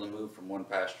be able to move from one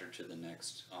pasture to the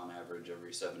next on average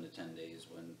every 7 to 10 days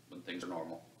when things are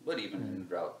normal, but even in a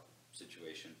drought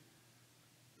situation,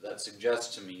 that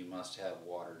suggests to me you must have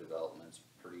water developments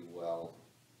pretty well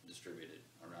distributed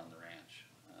around the ranch.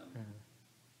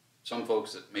 Some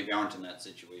folks that maybe aren't in that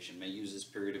situation may use this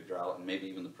period of drought and maybe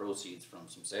even the proceeds from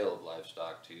some sale of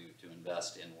livestock to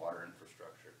invest in water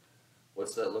infrastructure.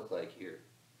 What's that look like here?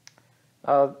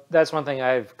 That's one thing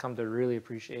I've come to really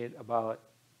appreciate about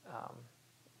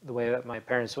the way that my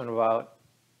parents went about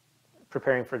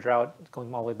preparing for drought,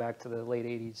 going all the way back to the late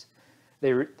 80s.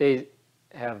 They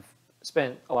have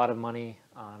spent a lot of money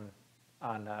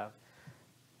on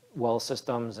well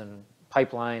systems and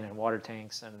pipeline and water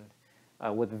tanks,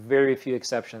 and with very few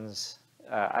exceptions,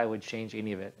 I would change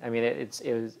any of it. I mean,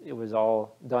 it was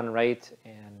all done right,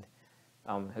 and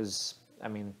I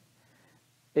mean,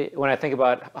 when I think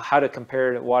about how to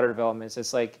compare to water developments,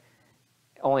 it's like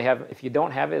if you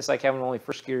don't have it, it's like having only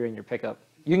first gear in your pickup.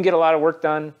 You can get a lot of work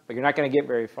done, but you're not going to get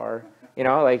very far. You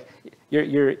know, like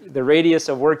the radius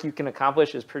of work you can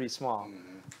accomplish is pretty small,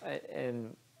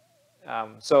 and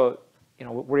so you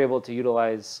know, we're able to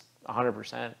utilize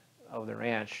 100% of the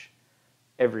ranch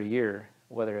every year,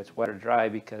 whether it's wet or dry,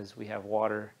 because we have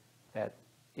water that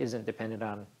isn't dependent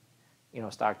on, you know,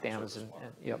 stock dams and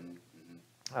yep.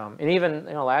 And even,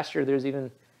 you know, last year there's even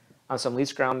on some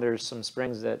lease ground, there's some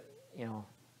springs that, you know,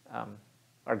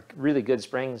 are really good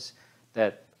springs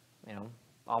that, you know,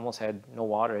 almost had no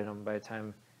water in them by the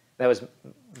time. That was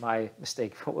my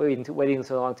mistake, waiting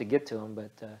so long to get to them.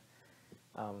 But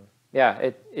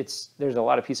yeah, there's a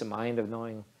lot of peace of mind of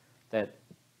knowing that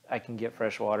I can get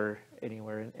fresh water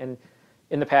anywhere. And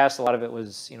in the past, a lot of it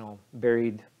was, you know,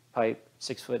 buried pipe,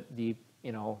 6 foot deep,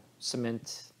 you know,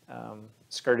 cement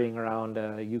skirting around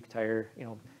a uke tire, you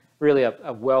know, really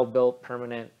a well-built,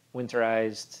 permanent,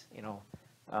 winterized, you know,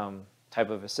 type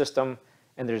of a system.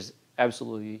 And there's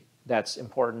absolutely, that's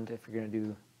important if you're going to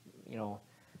do, you know,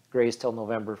 graze till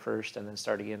November 1st and then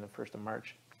start again the 1st of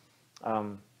March.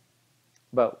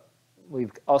 But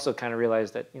we've also kind of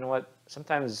realized that, you know what,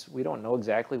 sometimes we don't know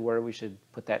exactly where we should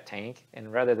put that tank,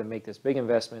 and rather than make this big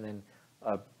investment in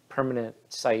a permanent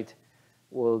site,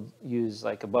 we'll use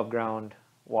like above ground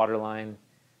water line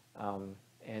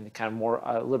and kind of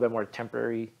a little bit more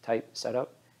temporary type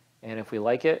setup. And if we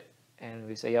like it and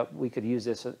we say, yep, we could use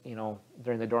this, you know,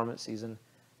 during the dormant season,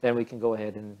 then we can go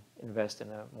ahead and invest in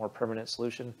a more permanent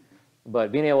solution.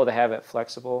 But being able to have it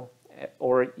flexible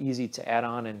or easy to add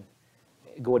on and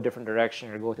go a different direction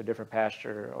or go to a different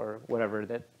pasture or whatever,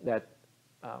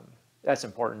 that's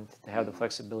important to have the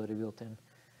flexibility built in.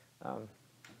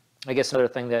 I guess another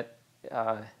thing that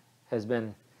has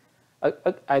been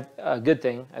a good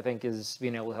thing, I think, is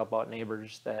being able to help out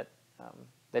neighbors that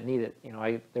need it. You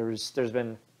know, there's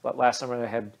been, last summer I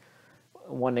had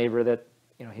one neighbor that,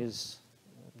 you know,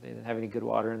 they didn't have any good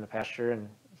water in the pasture, and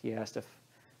he asked if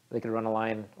they could run a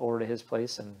line over to his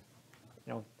place, and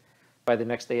you know, by the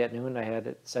next day at noon I had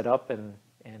it set up, and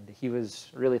he was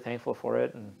really thankful for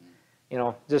it, and you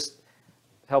know, just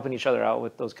helping each other out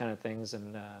with those kind of things,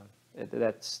 and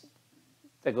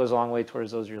that goes a long way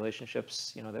towards those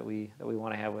relationships, you know, that we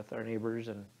want to have with our neighbors.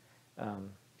 And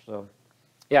so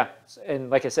yeah, and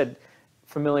like I said,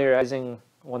 familiarizing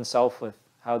oneself with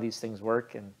how these things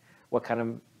work and what kind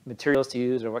of materials to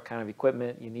use or what kind of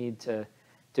equipment you need to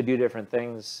do different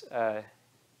things. I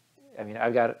mean,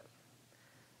 I've got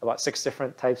about 6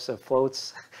 different types of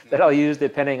floats that I'll use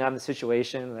depending on the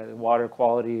situation, the water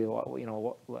quality, you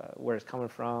know, where it's coming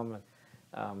from.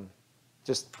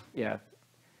 Just, yeah,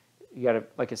 you got to,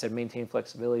 like I said, maintain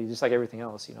flexibility, just like everything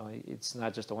else. You know, it's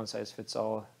not just a one size fits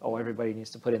all. Oh, everybody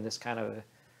needs to put in this kind of a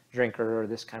drinker or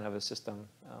this kind of a system.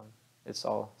 It's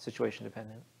all situation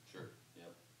dependent. Sure.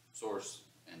 Yep. Source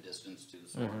and distance to the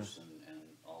source and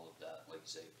all of that, like you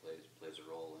say, plays a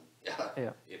role. And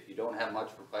yeah, if you don't have much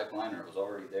for pipeline, or it was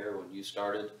already there when you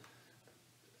started,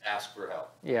 ask for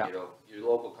help. Yeah. You know, your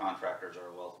local contractors are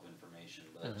a wealth of information,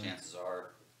 but chances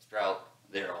are, it's drought,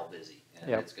 they're all busy, and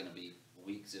it's going to be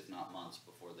weeks, if not months,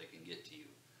 before they can get to you.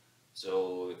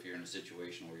 So if you're in a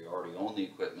situation where you already own the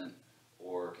equipment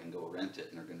or can go rent it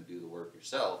and are going to do the work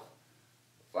yourself,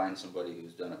 find somebody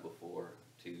who's done it before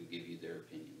to give you their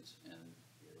opinions. And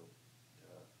you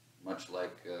know, much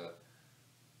like the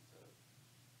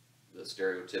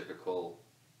stereotypical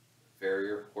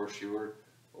farrier, horseshoer,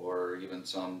 or even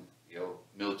some, you know,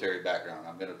 military background,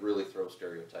 I'm going to really throw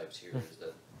stereotypes here, is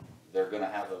that they're going to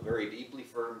have a very deeply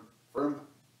firm,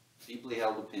 deeply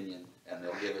held opinion, and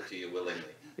they'll give it to you willingly.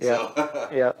 Yeah. So,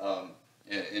 yeah.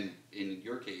 In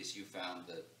your case, you found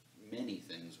that many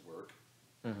things work,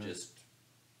 just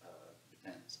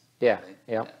depends. Yeah. Right?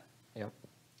 Yeah. Yeah. Yeah. Okay.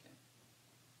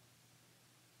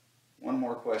 One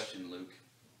more question, Luke.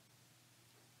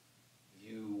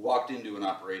 You walked into an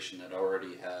operation that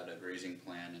already had a grazing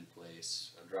plan in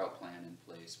place, a drought plan in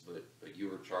place, but you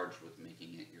were charged with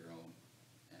making it your own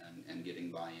and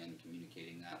getting buy-in,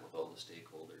 communicating that with all the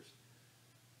stakeholders.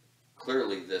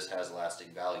 Clearly, this has lasting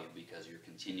value because you're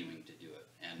continuing to do it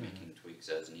and making tweaks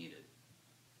as needed.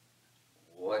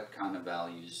 What kind of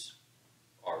values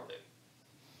are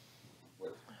they?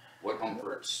 What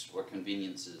comforts, what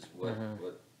conveniences,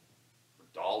 what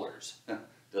dollars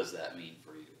does that mean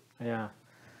for you? Yeah.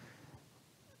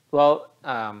 Well,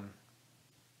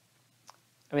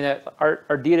 I mean, that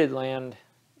our deeded land,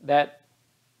 that,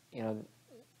 you know,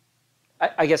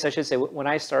 I guess I should say, when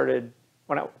I started,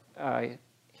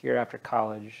 here after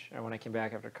college, or when I came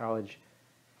back after college,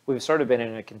 we've sort of been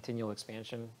in a continual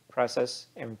expansion process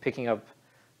and picking up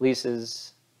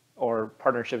leases or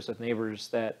partnerships with neighbors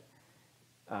that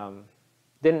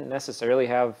didn't necessarily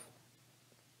have,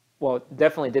 well,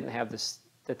 definitely didn't have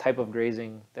the type of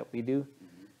grazing that we do,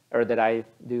 or that I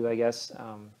do, I guess.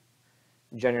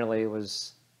 Generally, it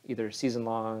was either season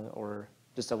long or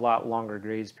just a lot longer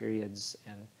graze periods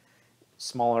and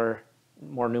smaller,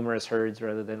 more numerous herds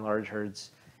rather than large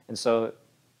herds. And so,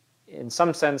 in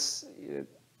some sense,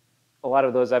 a lot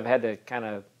of those I've had to kind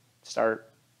of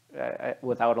start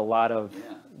without a lot of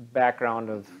background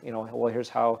of, you know, well,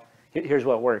 here's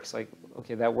what works. Like,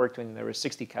 okay, that worked when there were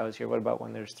 60 cows here. What about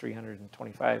when there's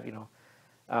 325, you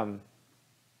know?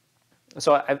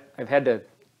 So I've had to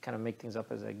kind of make things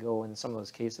up as I go in some of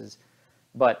those cases.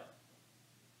 But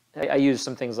I use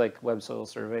some things like Web Soil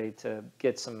Survey to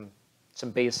get some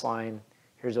baseline.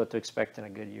 Here's what to expect in a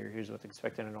good year. Here's what to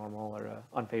expect in a normal or a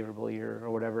unfavorable year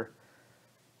or whatever.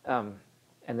 And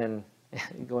then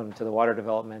going into the water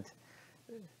development,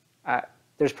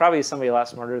 there's probably somebody a lot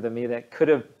smarter than me that could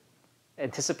have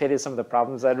anticipated some of the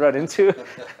problems I'd run into,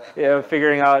 you know,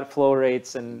 figuring out flow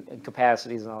rates and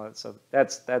capacities and all that. So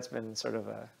that's been sort of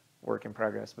a work in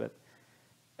progress. But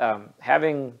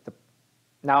having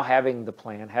the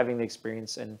plan, having the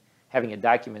experience, and having it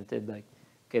documented, like,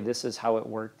 okay, this is how it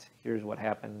worked. Here's what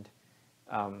happened.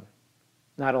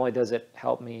 Not only does it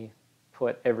help me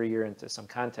put every year into some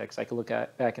context, I could look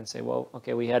back and say, well,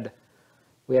 okay, we had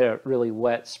a really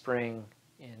wet spring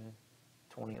in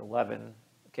 2011.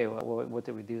 Okay, well, what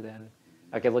did we do then?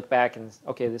 I could look back and,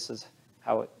 okay, this is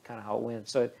how it went.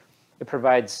 So it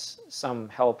provides some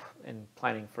help in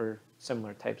planning for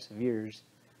similar types of years.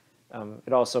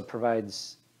 It also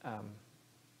provides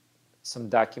some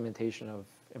documentation of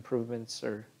improvements,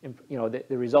 or, you know,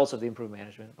 the results of the improved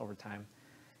management over time.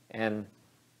 And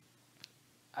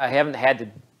I haven't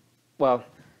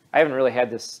really had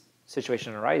this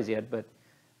situation arise yet, but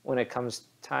when it comes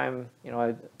time, you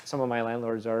know, some of my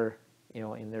landlords are, you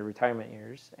know, in their retirement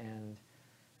years, and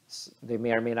they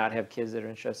may or may not have kids that are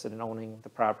interested in owning the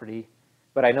property.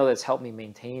 But I know that's helped me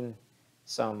maintain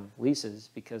some leases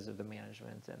because of the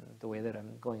management and the way that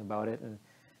I'm going about it, and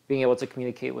being able to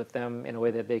communicate with them in a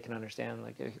way that they can understand,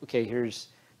 like, okay, here's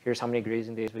how many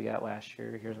grazing days we got last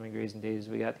year, here's how many grazing days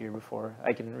we got the year before.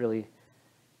 I can really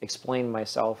explain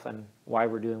myself and why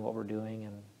we're doing what we're doing,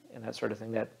 and that sort of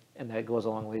thing. And that goes a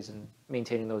long ways in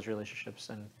maintaining those relationships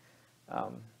and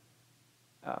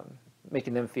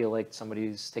making them feel like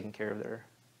somebody's taking care of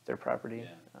their property.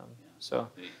 So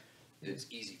it's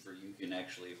easy for you can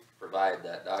actually provide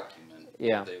that document.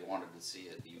 Yeah. If they wanted to see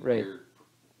it. Right. You're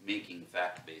making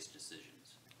fact-based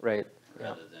decisions. Right.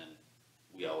 Rather than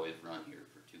we always run here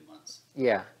for 2 months.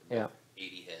 Yeah. 80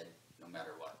 head, no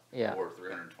matter what. Yeah. Or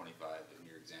 325 in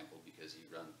your example, because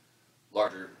you run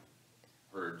larger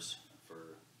herds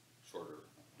for shorter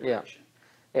duration.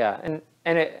 Yeah, and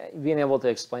being able to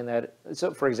explain that.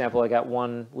 So, for example, I got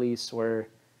one lease where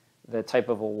the type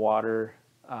of a water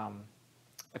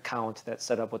account that's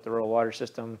set up with the rural water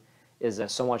system is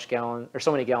so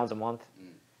many gallons a month,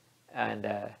 and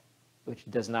which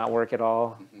does not work at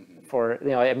all for, you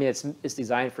know, I mean, it's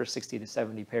designed for 60 to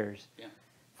 70 pairs.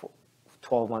 For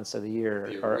 12 months of the year.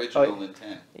 The original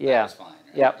intent. Yeah. Was fine,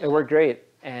 right? Yeah, it worked great,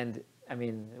 and I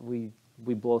mean, we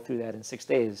blow through that in 6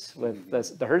 days with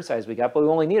the herd size we got, but we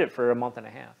only need it for a month and a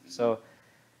half. So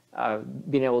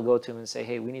being able to go to them and say,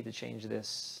 hey, we need to change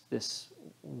this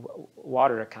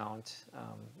water account,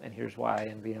 and here's why,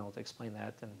 and being able to explain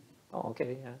that, and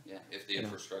okay, yeah. If the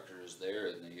infrastructure is there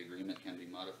and the agreement can be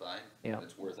modified,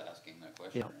 it's worth asking that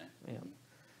question, right?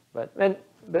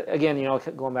 But again, you know,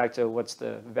 going back to what's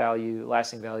the value,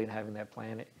 lasting value in having that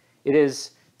plan, it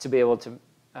is to be able to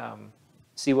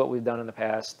see what we've done in the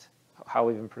past, how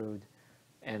we've improved,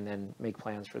 and then make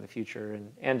plans for the future,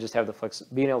 and just have the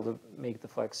being able to make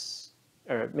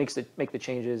the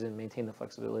changes and maintain the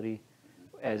flexibility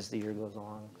as the year goes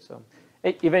along. So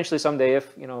eventually someday,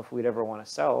 if we'd ever want to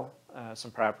sell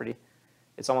some property,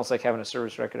 it's almost like having a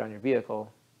service record on your vehicle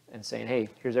and saying, hey,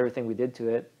 here's everything we did to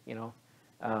it, you know.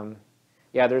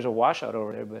 Yeah, there's a washout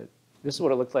over there, but this is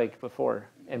what it looked like before.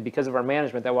 And because of our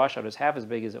management, that washout is half as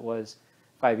big as it was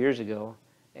 5 years ago.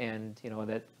 And, you know,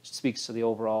 that speaks to the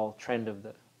overall trend of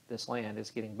this land.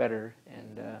 It's getting better.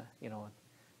 And, you know,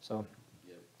 so,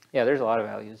 yeah, there's a lot of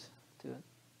values to it.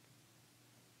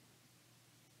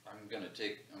 I'm going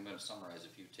to summarize a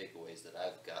few takeaways that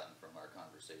I've gotten from our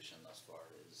conversation thus far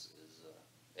is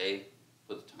A,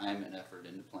 put the time and effort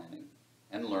into planning.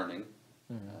 and learning,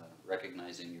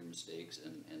 recognizing your mistakes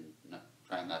and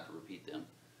trying not to repeat them.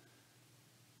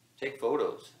 Take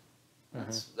photos.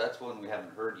 That's one we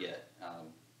haven't heard yet.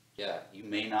 Yeah, you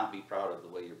may not be proud of the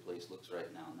way your place looks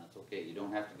right now, and that's okay. You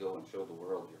don't have to go and show the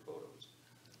world your photos.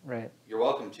 Right. You're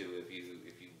welcome to if you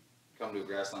come to a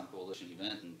Grassland Coalition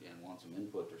event and want some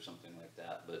input or something like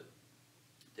that, but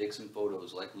take some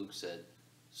photos, like Luke said,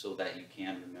 so that you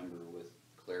can remember with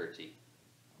clarity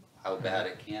how bad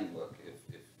it can look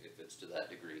if it's to that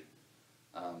degree.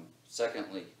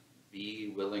 Secondly,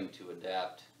 be willing to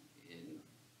adapt in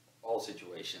all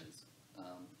situations,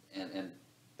 and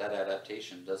that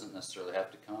adaptation doesn't necessarily have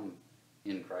to come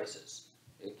in crisis.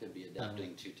 It could be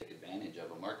adapting to take advantage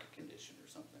of a market condition or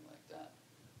something like that.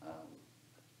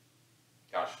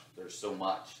 Gosh, there's so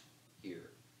much here.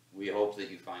 We hope that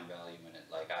you find value in it,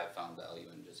 like I've found value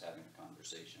in just having a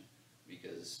conversation,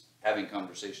 because having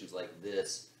conversations like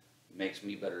this makes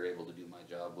me better able to do my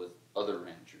job with other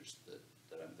ranchers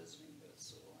that I'm visiting with.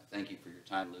 So I thank you for your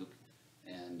time, Luke.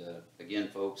 And again,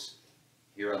 folks,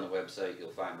 here on the website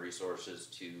you'll find resources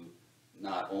to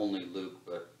not only Luke,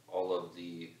 but all of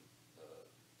the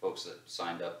folks that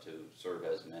signed up to serve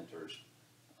as mentors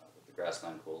with the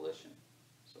Grassland Coalition.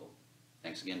 So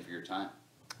thanks again for your time.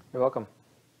 You're welcome.